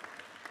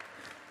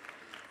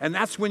 And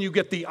that's when you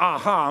get the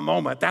aha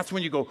moment. That's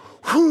when you go,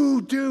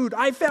 whoo, dude,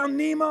 I found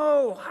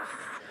Nemo.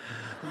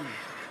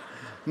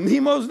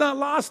 Nemo's not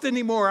lost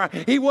anymore.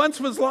 He once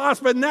was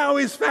lost, but now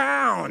he's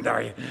found.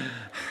 Are you?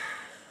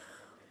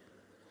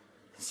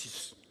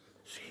 See,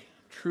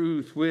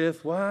 truth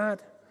with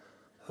what?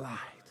 Light.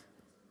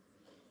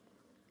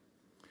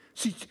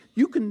 See,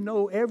 you can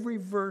know every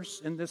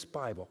verse in this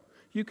Bible.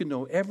 You can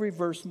know every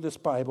verse in this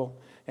Bible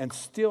and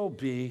still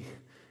be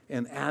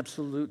in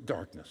absolute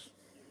darkness.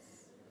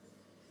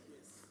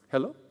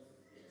 Hello?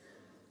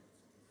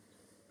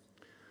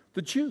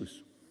 The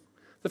Jews,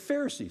 the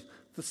Pharisees,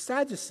 the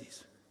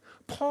Sadducees.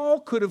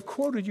 Paul could have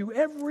quoted you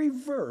every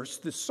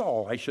verse,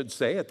 Saul, I should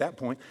say, at that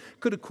point,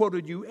 could have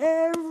quoted you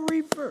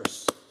every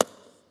verse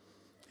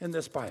in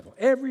this Bible.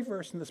 Every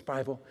verse in this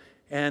Bible,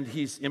 and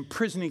he's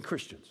imprisoning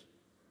Christians.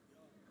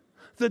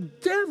 The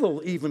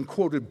devil even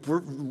quoted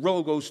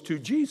logos to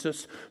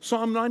Jesus.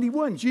 Psalm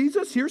 91,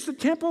 Jesus, here's the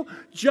temple.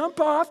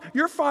 Jump off.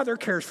 Your Father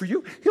cares for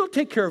you. He'll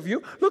take care of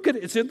you. Look at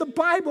it. It's in the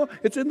Bible.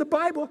 It's in the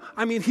Bible.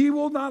 I mean, he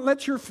will not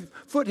let your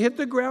foot hit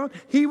the ground.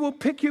 He will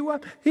pick you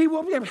up. He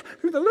will.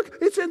 Look,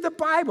 it's in the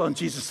Bible. And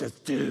Jesus says,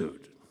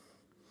 dude.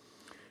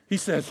 He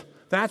says,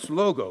 that's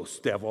logos,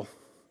 devil.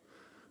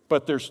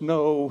 But there's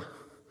no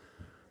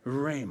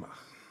rhema.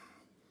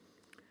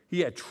 He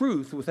had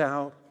truth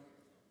without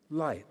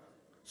light.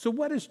 So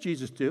what does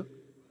Jesus do?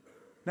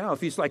 Now,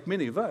 if he's like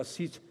many of us,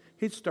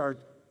 he'd start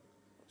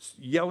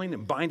yelling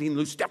and binding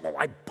loose. Devil,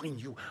 I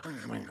bind you.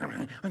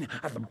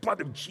 The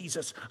blood of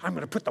Jesus. I'm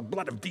going to put the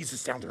blood of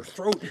Jesus down your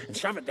throat and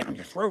shove it down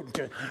your throat.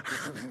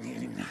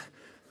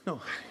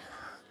 No.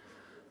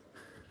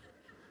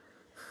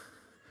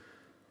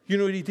 You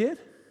know what he did?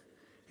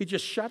 He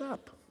just shut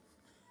up.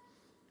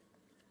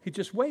 He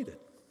just waited.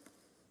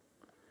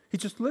 He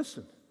just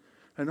listened.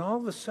 And all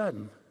of a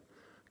sudden,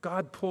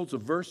 God pulls a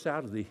verse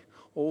out of the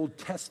Old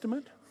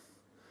Testament,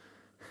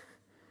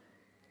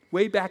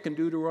 way back in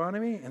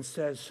Deuteronomy, and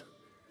says,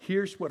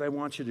 here's what I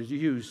want you to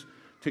use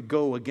to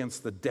go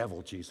against the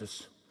devil,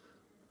 Jesus.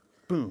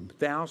 Boom.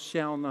 Thou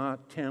shalt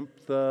not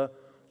tempt the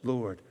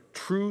Lord.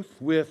 Truth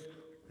with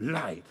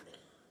light.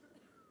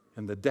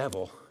 And the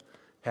devil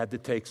had to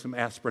take some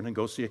aspirin and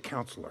go see a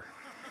counselor.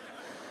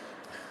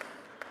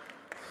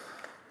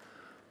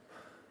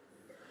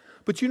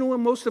 But you know what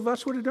most of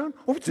us would have done?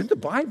 Oh, it's in the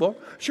Bible.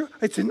 Sure,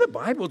 it's in the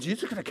Bible.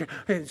 Jesus is going to care.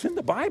 It's in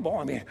the Bible.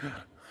 I mean,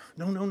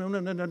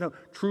 no.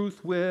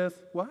 Truth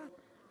with what?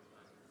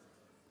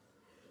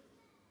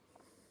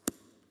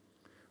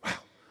 Wow.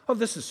 Oh,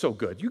 this is so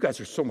good. You guys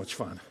are so much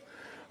fun.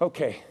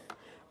 Okay.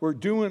 We're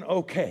doing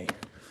okay.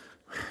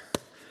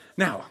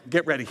 Now,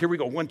 get ready. Here we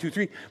go. 1, 2,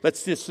 3.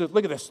 Let's just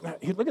look at this.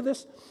 Look at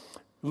this.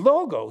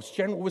 Logos,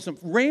 general wisdom,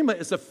 rhema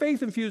is a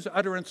faith-infused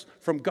utterance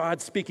from God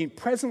speaking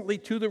presently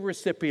to the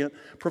recipient,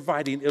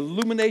 providing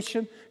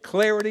illumination,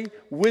 clarity,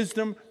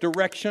 wisdom,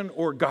 direction,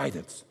 or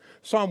guidance.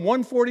 Psalm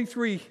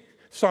 143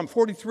 Psalm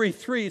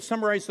 43:3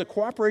 summarizes the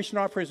cooperation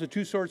operates the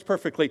two swords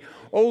perfectly.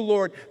 O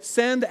Lord,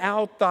 send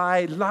out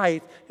thy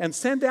light and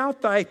send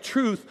out thy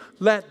truth.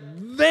 Let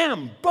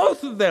them,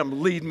 both of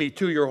them, lead me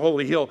to your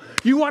holy hill.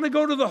 You want to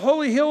go to the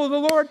holy hill of the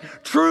Lord?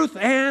 Truth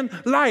and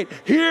light.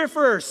 Hear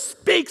first,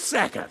 speak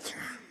second.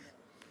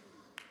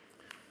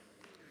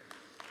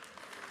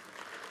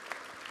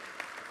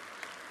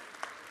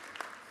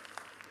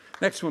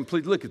 Next one,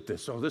 please look at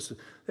this. Oh, this is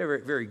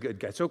very, very good,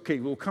 guys. Okay,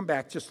 we'll come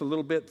back just a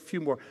little bit, a few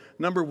more.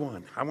 Number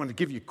one, I want to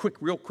give you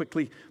real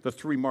quickly, the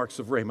three marks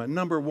of Rhema.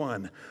 Number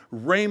one,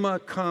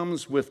 Rhema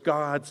comes with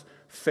God's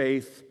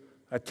faith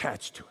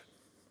attached to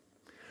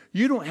it.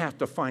 You don't have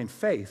to find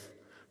faith.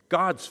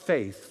 God's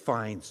faith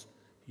finds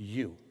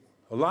you.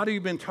 A lot of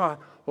you have been taught,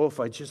 oh, if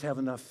I just have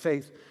enough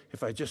faith,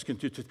 if I just can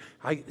do it,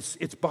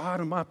 it's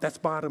bottom up. That's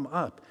bottom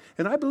up.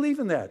 And I believe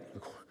in that.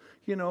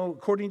 You know,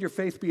 according to your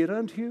faith be it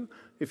unto you.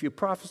 If you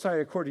prophesy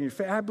according to your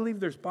faith, I believe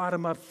there's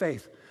bottom-up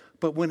faith.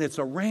 But when it's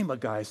a rhema,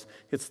 guys,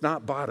 it's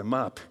not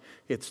bottom-up.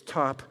 It's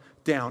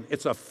top-down.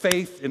 It's a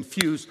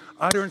faith-infused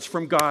utterance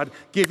from God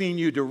giving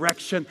you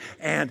direction,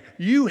 and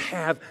you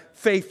have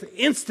faith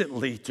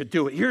instantly to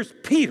do it. Here's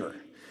Peter.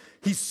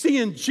 He's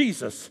seeing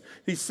Jesus.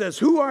 He says,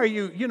 who are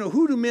you? You know,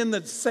 who do men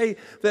that say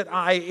that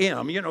I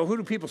am? You know, who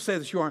do people say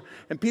that you are?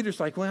 And Peter's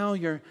like, well,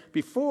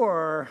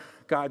 before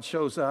God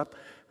shows up,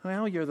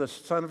 well, you're the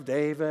son of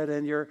David,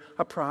 and you're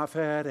a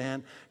prophet,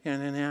 and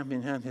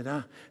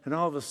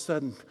all of a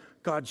sudden,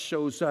 God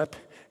shows up,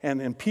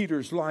 and in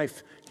Peter's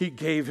life, he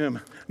gave him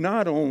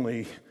not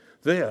only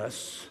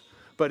this,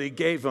 but he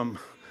gave him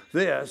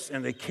this,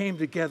 and they came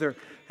together,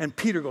 and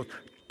Peter goes,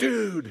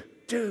 dude,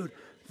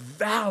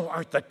 thou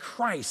art the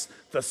Christ,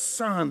 the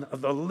Son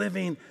of the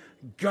living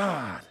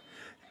God.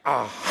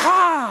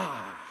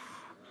 Aha!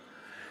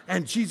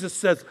 And Jesus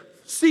says,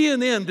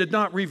 CNN did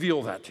not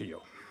reveal that to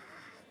you.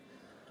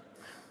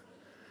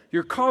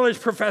 Your college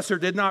professor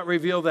did not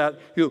reveal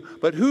that to you.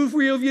 But who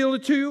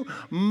revealed it to you?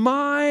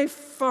 My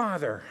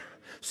Father.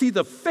 See,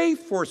 the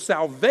faith for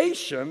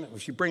salvation, we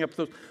should bring up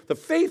the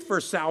faith for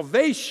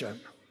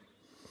salvation,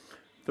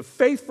 the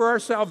faith for our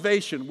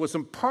salvation was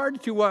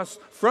imparted to us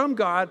from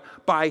God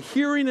by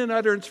hearing an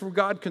utterance from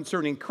God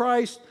concerning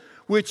Christ,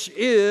 which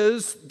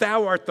is,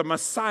 thou art the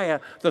Messiah,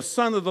 the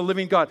Son of the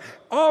living God.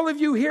 All of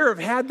you here have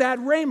had that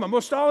rhema.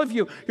 Most all of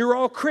you, you're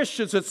all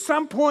Christians. At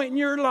some point in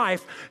your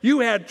life,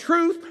 you had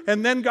truth,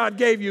 and then God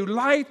gave you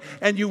light,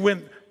 and you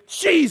went,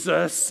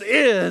 Jesus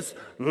is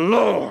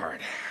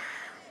Lord.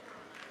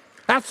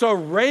 That's a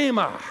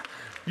rhema.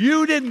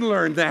 You didn't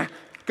learn that.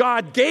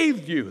 God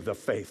gave you the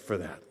faith for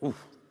that. Ooh.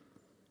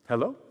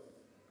 Hello?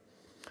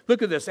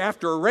 Look at this.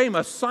 After a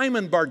rhema,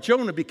 Simon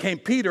Bar-Jonah became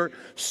Peter.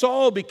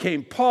 Saul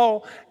became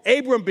Paul.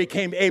 Abram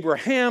became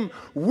Abraham.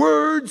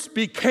 Words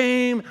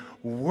became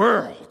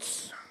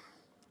worlds.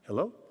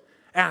 Hello?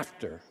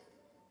 After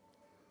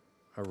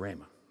a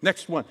rhema.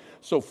 Next one.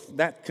 So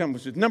that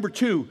comes with number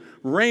two.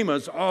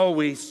 Rhemas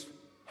always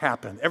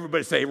happen.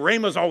 Everybody say,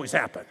 rhemas always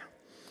happen.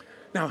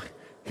 Now,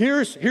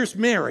 here's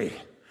Mary.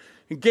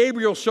 And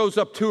Gabriel shows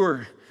up to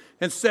her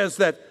and says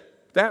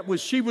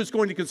she was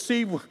going to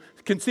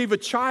conceive a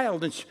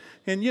child.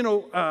 And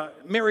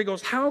Mary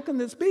goes, how can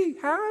this be?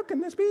 How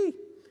can this be?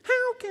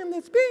 How can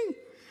this be?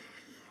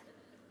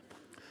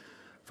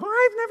 For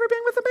I've never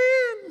been with a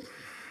man.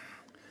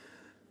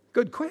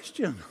 Good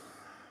question.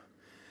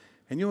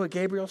 And you know what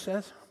Gabriel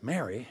says?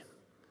 Mary,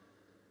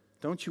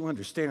 don't you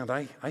understand?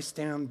 I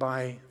stand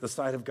by the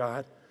side of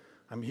God.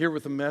 I'm here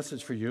with a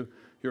message for you.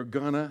 You're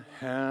gonna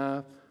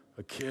have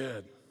a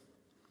kid.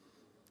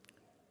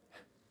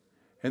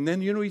 And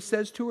then he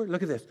says to her,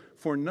 look at this,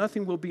 for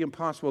nothing will be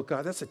impossible with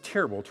God. That's a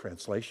terrible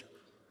translation.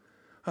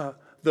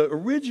 The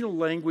original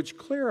language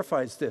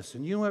clarifies this.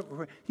 And you know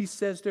what he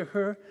says to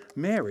her?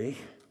 Mary,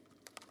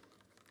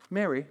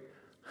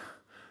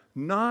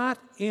 not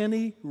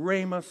any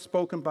rhema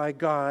spoken by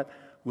God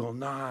will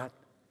not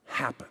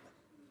happen.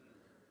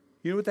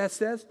 You know what that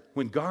says?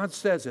 When God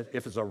says it,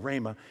 if it's a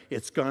rhema,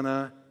 it's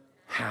gonna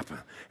happen.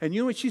 And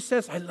you know what she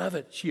says? I love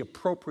it. She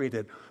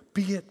appropriated,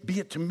 be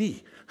it to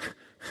me.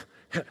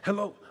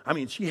 Hello. I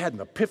mean, she had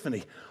an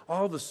epiphany.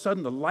 All of a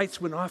sudden, the lights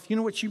went off. You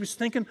know what she was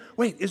thinking?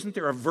 Wait, isn't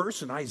there a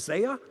verse in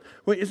Isaiah?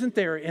 Wait, isn't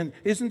there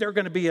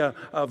going to be a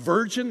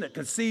virgin that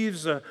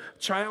conceives a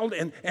child?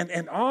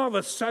 And all of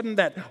a sudden,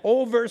 that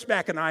old verse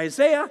back in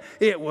Isaiah,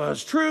 it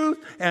was truth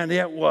and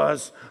it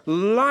was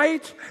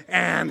light.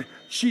 And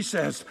she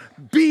says,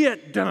 be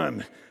it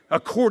done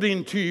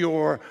according to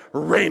your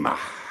rhema.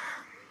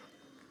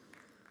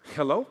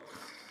 Hello?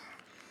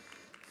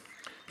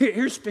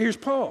 Here's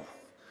Paul.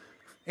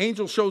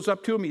 Angel shows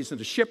up to him. He's in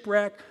a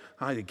shipwreck.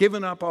 He's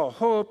given up all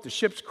hope. The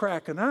ship's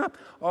cracking up.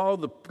 All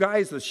the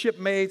guys, the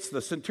shipmates,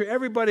 the centurion,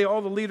 everybody,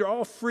 all the leader,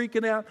 all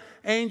freaking out.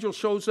 Angel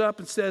shows up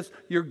and says,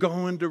 you're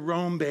going to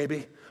Rome,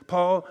 baby.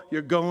 Paul,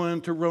 you're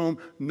going to Rome.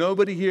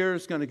 Nobody here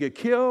is going to get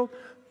killed.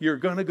 You're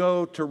going to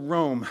go to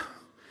Rome.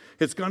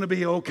 It's going to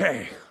be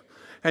okay.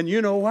 And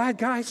you know what,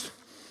 guys?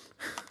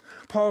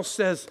 Paul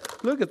says,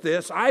 look at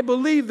this. I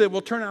believe that it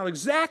will turn out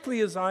exactly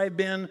as I've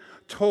been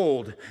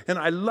told. And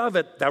I love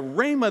it. The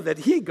rhema that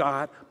he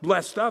got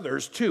blessed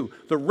others too.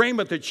 The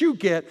rhema that you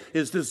get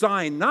is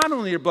designed not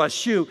only to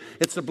bless you,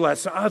 it's to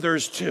bless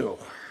others too.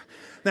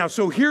 Now,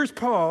 so here's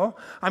Paul.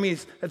 I mean,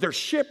 they're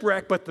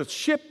shipwrecked, but the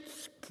ship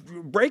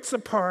breaks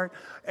apart.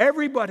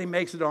 Everybody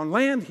makes it on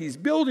land. He's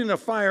building a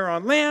fire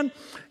on land,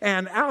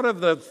 and out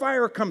of the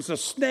fire comes a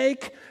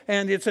snake,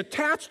 and it's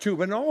attached to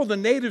him. And all the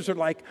natives are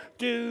like,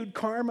 dude,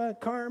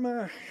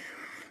 karma.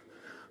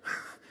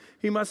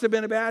 He must have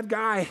been a bad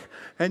guy.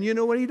 And you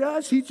know what he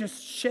does? He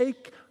just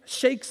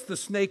shakes the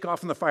snake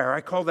off in the fire.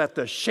 I call that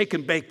the shake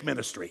and bake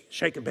ministry.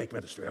 Shake and bake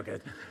ministry, okay?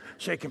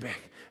 Shake and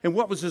bake. And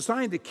what was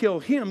designed to kill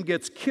him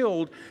gets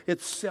killed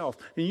itself.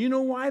 And you know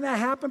why that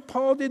happened?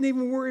 Paul didn't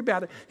even worry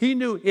about it. He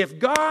knew if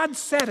God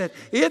said it,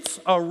 it's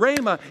a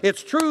rhema.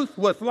 It's truth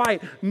with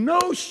light.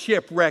 No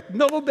shipwreck,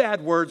 no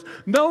bad words,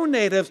 no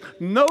natives,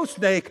 no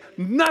snake.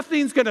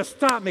 Nothing's going to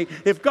stop me.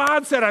 If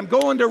God said I'm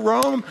going to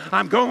Rome,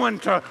 I'm going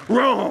to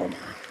Rome.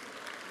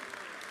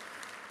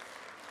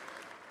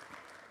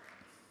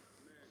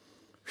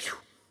 Whew.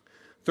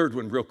 Third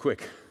one real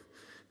quick,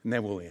 and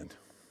then we'll end.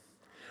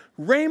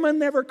 Rhema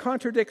never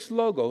contradicts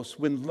logos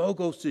when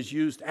logos is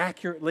used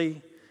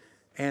accurately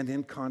and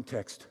in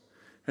context.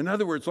 In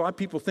other words, a lot of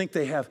people think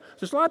there's a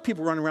lot of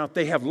people running around,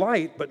 they have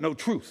light but no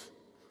truth.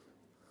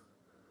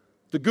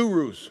 The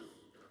gurus,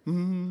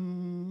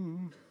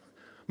 humming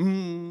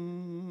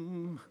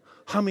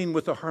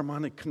with a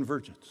harmonic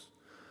convergence.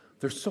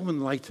 They're so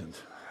enlightened.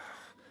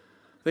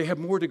 They have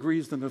more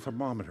degrees than a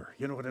thermometer.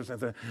 You know what I'm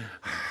saying?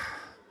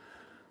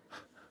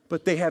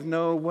 But they have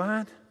no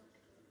what?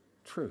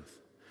 Truth.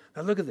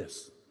 Now look at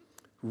this.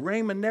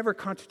 Rhema never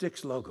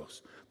contradicts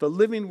logos. The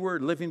living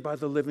word, living by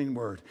the living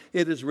word.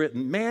 It is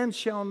written, man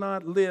shall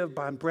not live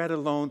by bread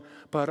alone,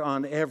 but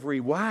on every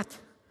what?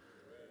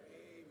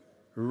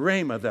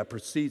 Rhema that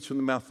proceeds from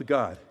the mouth of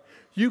God.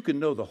 You can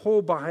know the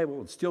whole Bible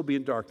and still be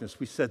in darkness.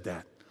 We said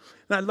that.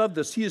 And I love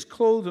this. He is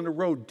clothed in a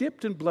robe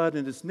dipped in blood,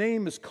 and his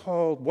name is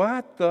called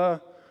what? The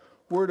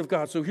Word of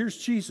God. So here's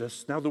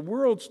Jesus. Now the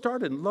world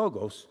started in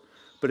logos,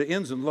 but it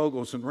ends in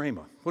logos and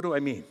rhema. What do I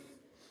mean?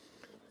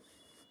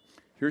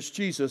 Here's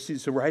Jesus.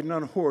 He's riding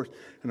on a horse,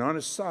 and on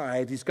his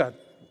side, he's got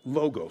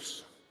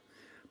logos.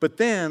 But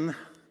then,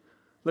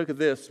 look at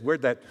this.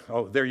 Where'd that?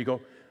 Oh, there you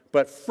go.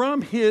 But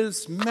from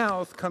his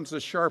mouth comes a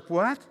sharp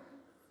what?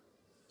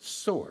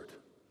 Sword.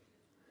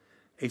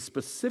 A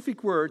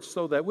specific word,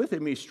 so that with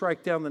him he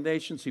strike down the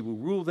nations, he will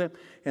rule them.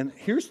 And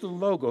here's the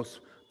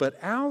logos. But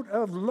out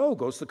of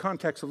logos, the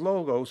context of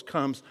logos,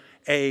 comes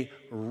a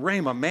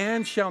rhema.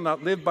 Man shall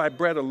not live by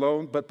bread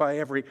alone, but by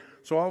every.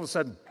 So all of a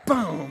sudden,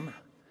 boom.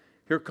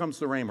 Here comes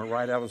the rhema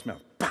right out of his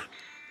mouth. Bah!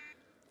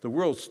 The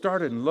world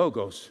started in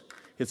logos.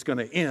 It's going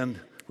to end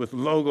with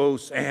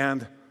logos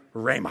and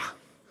rhema.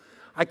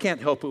 I can't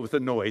help it with the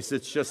noise.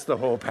 It's just the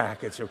whole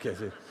package. Okay.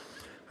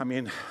 I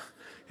mean,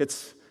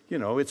 it's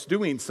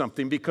doing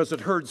something because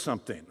it heard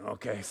something.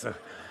 Okay. So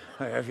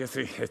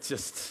it's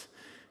just,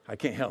 I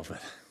can't help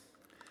it.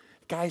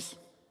 Guys,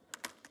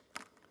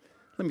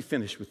 let me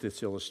finish with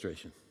this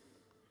illustration.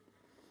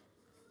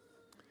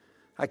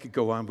 I could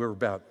go on. We're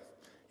about,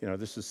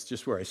 this is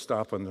just where I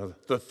stop on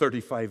the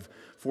 35,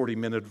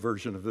 40-minute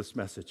version of this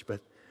message.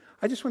 But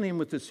I just want to end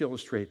with this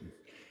illustration.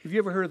 Have you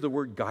ever heard of the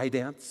word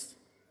guidance?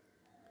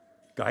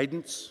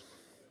 Guidance?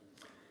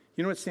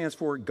 You know what it stands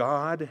for?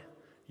 God,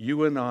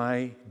 you and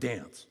I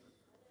dance.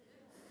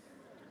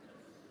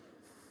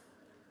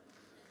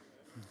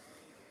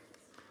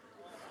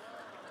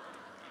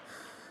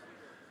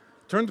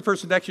 Turn to the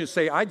person next to you and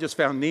say, I just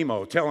found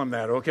Nemo. Tell him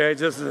that, okay?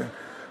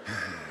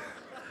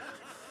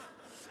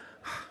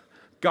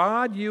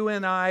 God, you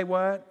and I,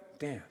 what?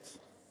 Dance.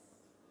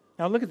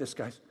 Now look at this,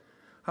 guys.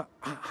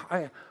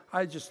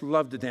 I just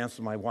love to dance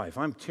with my wife.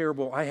 I'm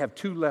terrible. I have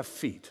 2 left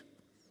feet.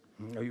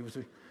 I'm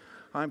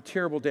a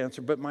terrible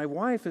dancer, but my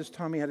wife has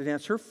taught me how to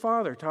dance. Her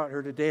father taught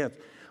her to dance,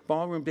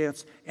 ballroom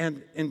dance.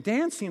 And in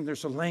dancing,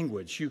 there's a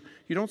language. You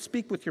don't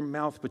speak with your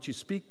mouth, but you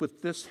speak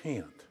with this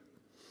hand.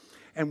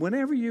 And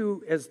whenever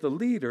you, as the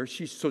leader,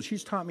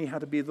 she's taught me how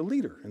to be the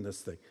leader in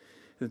this thing,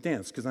 in the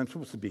dance, because I'm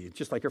supposed to be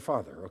just like her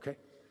father, okay?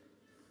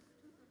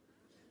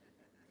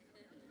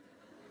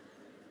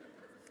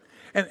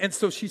 And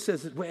so she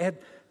says, Ed,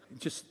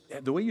 just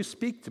the way you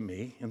speak to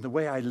me and the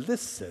way I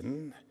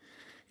listen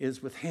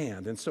is with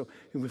hand. And so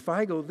if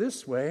I go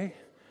this way,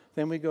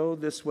 then we go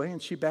this way, and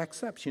she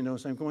backs up. She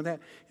knows I'm going that.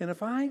 And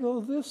if I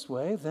go this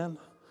way, then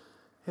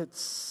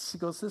she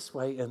goes this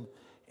way.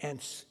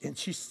 And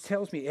she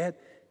tells me, Ed,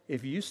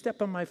 if you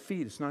step on my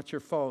feet, it's not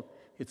your fault.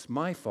 It's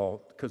my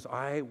fault because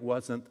I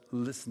wasn't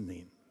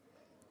listening.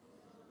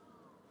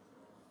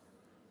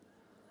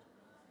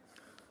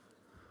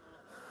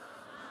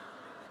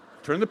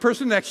 Turn the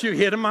person next to you,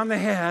 hit him on the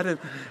head,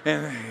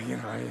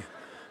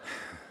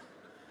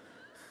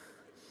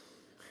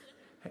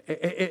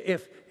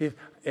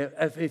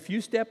 if you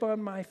step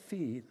on my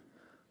feet,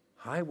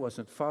 I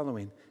wasn't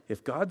following.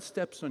 If God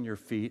steps on your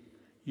feet,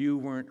 you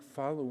weren't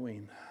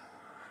following.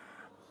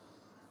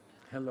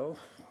 Hello?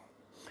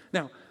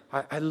 Now,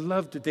 I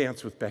love to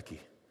dance with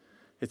Becky.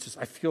 It's just,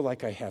 I feel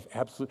like I have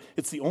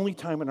it's the only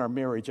time in our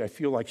marriage I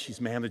feel like she's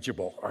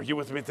manageable. Are you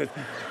with me?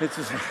 It's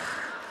just,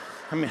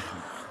 I mean,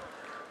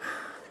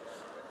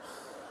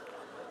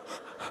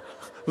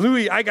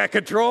 Louis, I got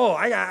control.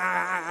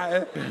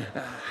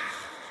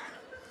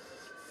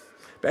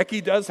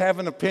 Becky does have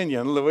an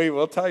opinion, Louis,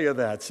 we'll tell you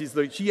that.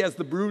 She has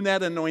the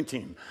brunette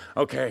anointing.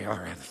 Okay, all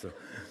right.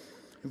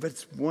 But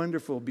it's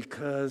wonderful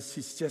because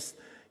she's just,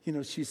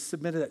 she's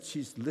submitted that,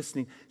 she's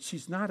listening.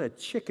 She's not a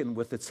chicken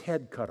with its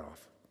head cut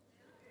off.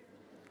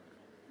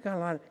 Got a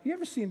lot of, you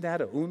ever seen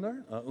that, a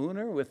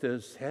Uner with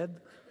his head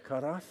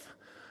cut off?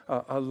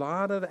 A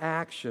lot of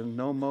action,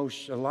 no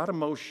motion, a lot of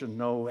motion,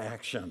 no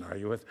action. Are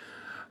you with?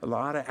 A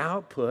lot of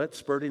output,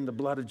 spurting the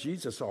blood of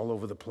Jesus all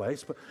over the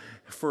place, but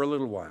for a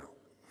little while.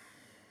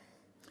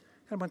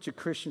 A bunch of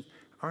Christians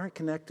aren't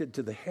connected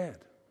to the head.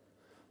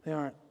 They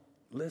aren't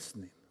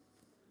listening.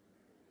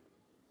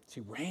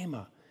 See,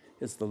 Rhema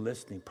is the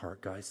listening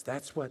part, guys.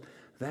 That's what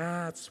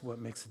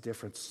makes a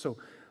difference. So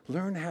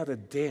learn how to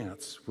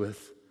dance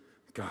with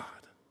God.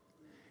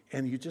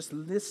 And you just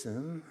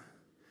listen,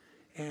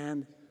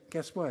 and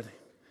guess what?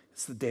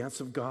 It's the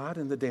dance of God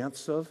and the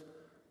dance of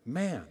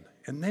man.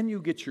 And then you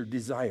get your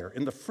desire.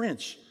 In the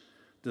French,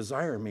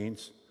 desire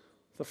means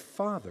the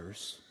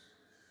Father's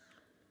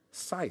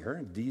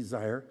sire,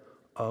 desire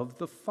of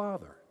the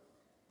Father.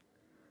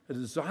 A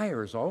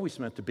desire is always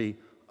meant to be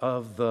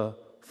of the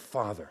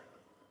Father.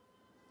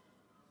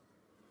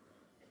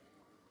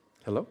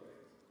 Hello?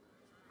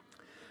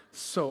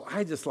 So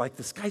I just like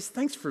this. Guys,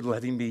 thanks for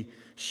letting me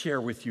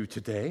share with you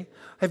today.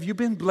 Have you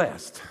been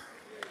blessed?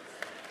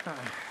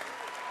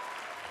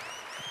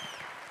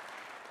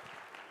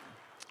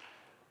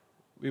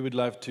 We would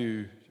love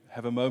to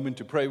have a moment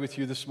to pray with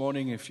you this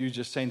morning. If you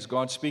just sense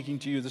God speaking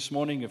to you this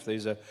morning, if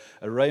there's a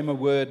rhema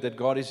word that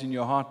God is in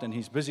your heart and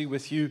He's busy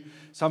with you,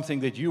 something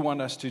that you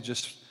want us to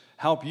just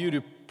help you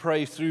to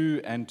pray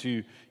through and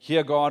to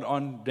hear God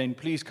on, then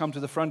please come to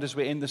the front as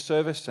we end the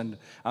service, and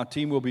our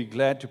team will be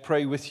glad to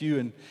pray with you.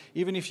 And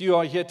even if you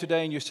are here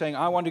today and you're saying,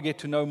 I want to get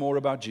to know more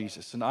about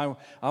Jesus, and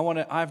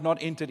I've not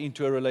entered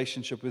into a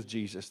relationship with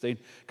Jesus, then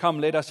come,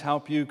 let us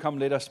help you. Come,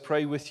 let us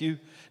pray with you.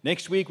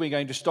 Next week, we're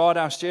going to start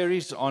our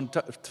series on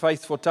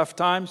faith for tough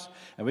times,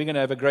 and we're going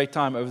to have a great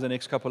time over the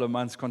next couple of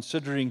months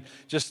considering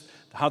just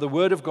how the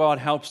Word of God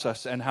helps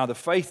us and how the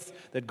faith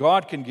that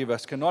God can give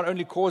us can not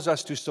only cause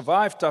us to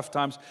survive tough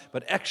times,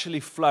 but actually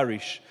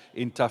flourish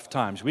in tough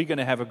times. We're going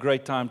to have a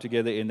great time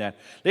together in that.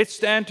 Let's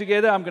stand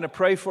together. I'm going to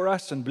pray for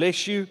us and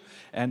bless you,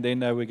 and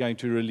then we're going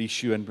to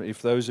release you. And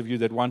if those of you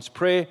that wants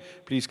prayer,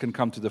 please can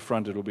come to the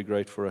front. It'll be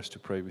great for us to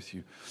pray with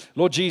you.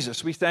 Lord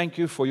Jesus, we thank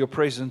you for your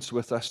presence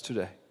with us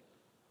today.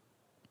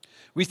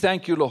 We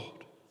thank you,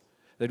 Lord,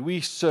 that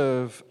we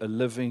serve a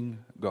living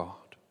God.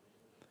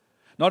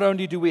 Not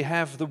only do we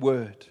have the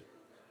Word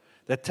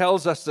that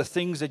tells us the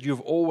things that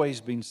you've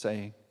always been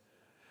saying,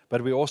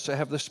 but we also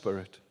have the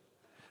Spirit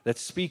that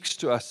speaks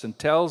to us and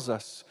tells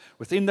us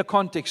within the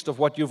context of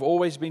what you've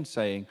always been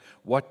saying,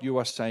 what you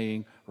are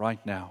saying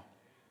right now.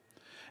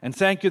 And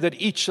thank you that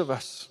each of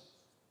us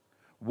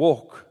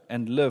walk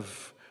and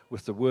live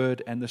with the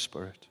Word and the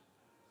Spirit.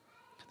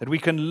 That we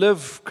can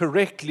live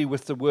correctly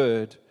with the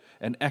Word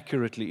and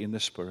accurately in the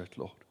Spirit,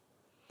 Lord.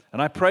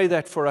 And I pray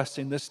that for us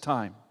in this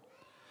time,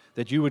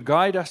 that you would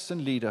guide us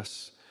and lead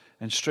us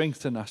and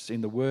strengthen us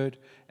in the Word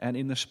and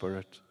in the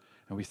Spirit.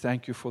 And we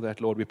thank you for that,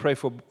 Lord. We pray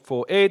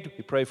for Ed.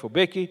 We pray for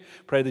Becky.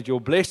 Pray that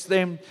you'll bless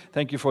them.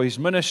 Thank you for his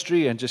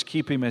ministry and just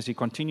keep him as he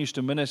continues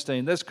to minister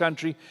in this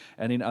country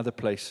and in other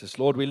places.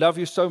 Lord, we love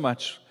you so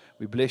much.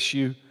 We bless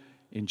you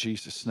in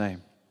Jesus'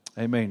 name.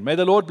 Amen. May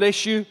the Lord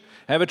bless you.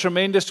 Have a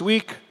tremendous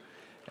week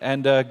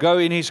and go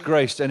in his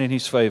grace and in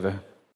his favor.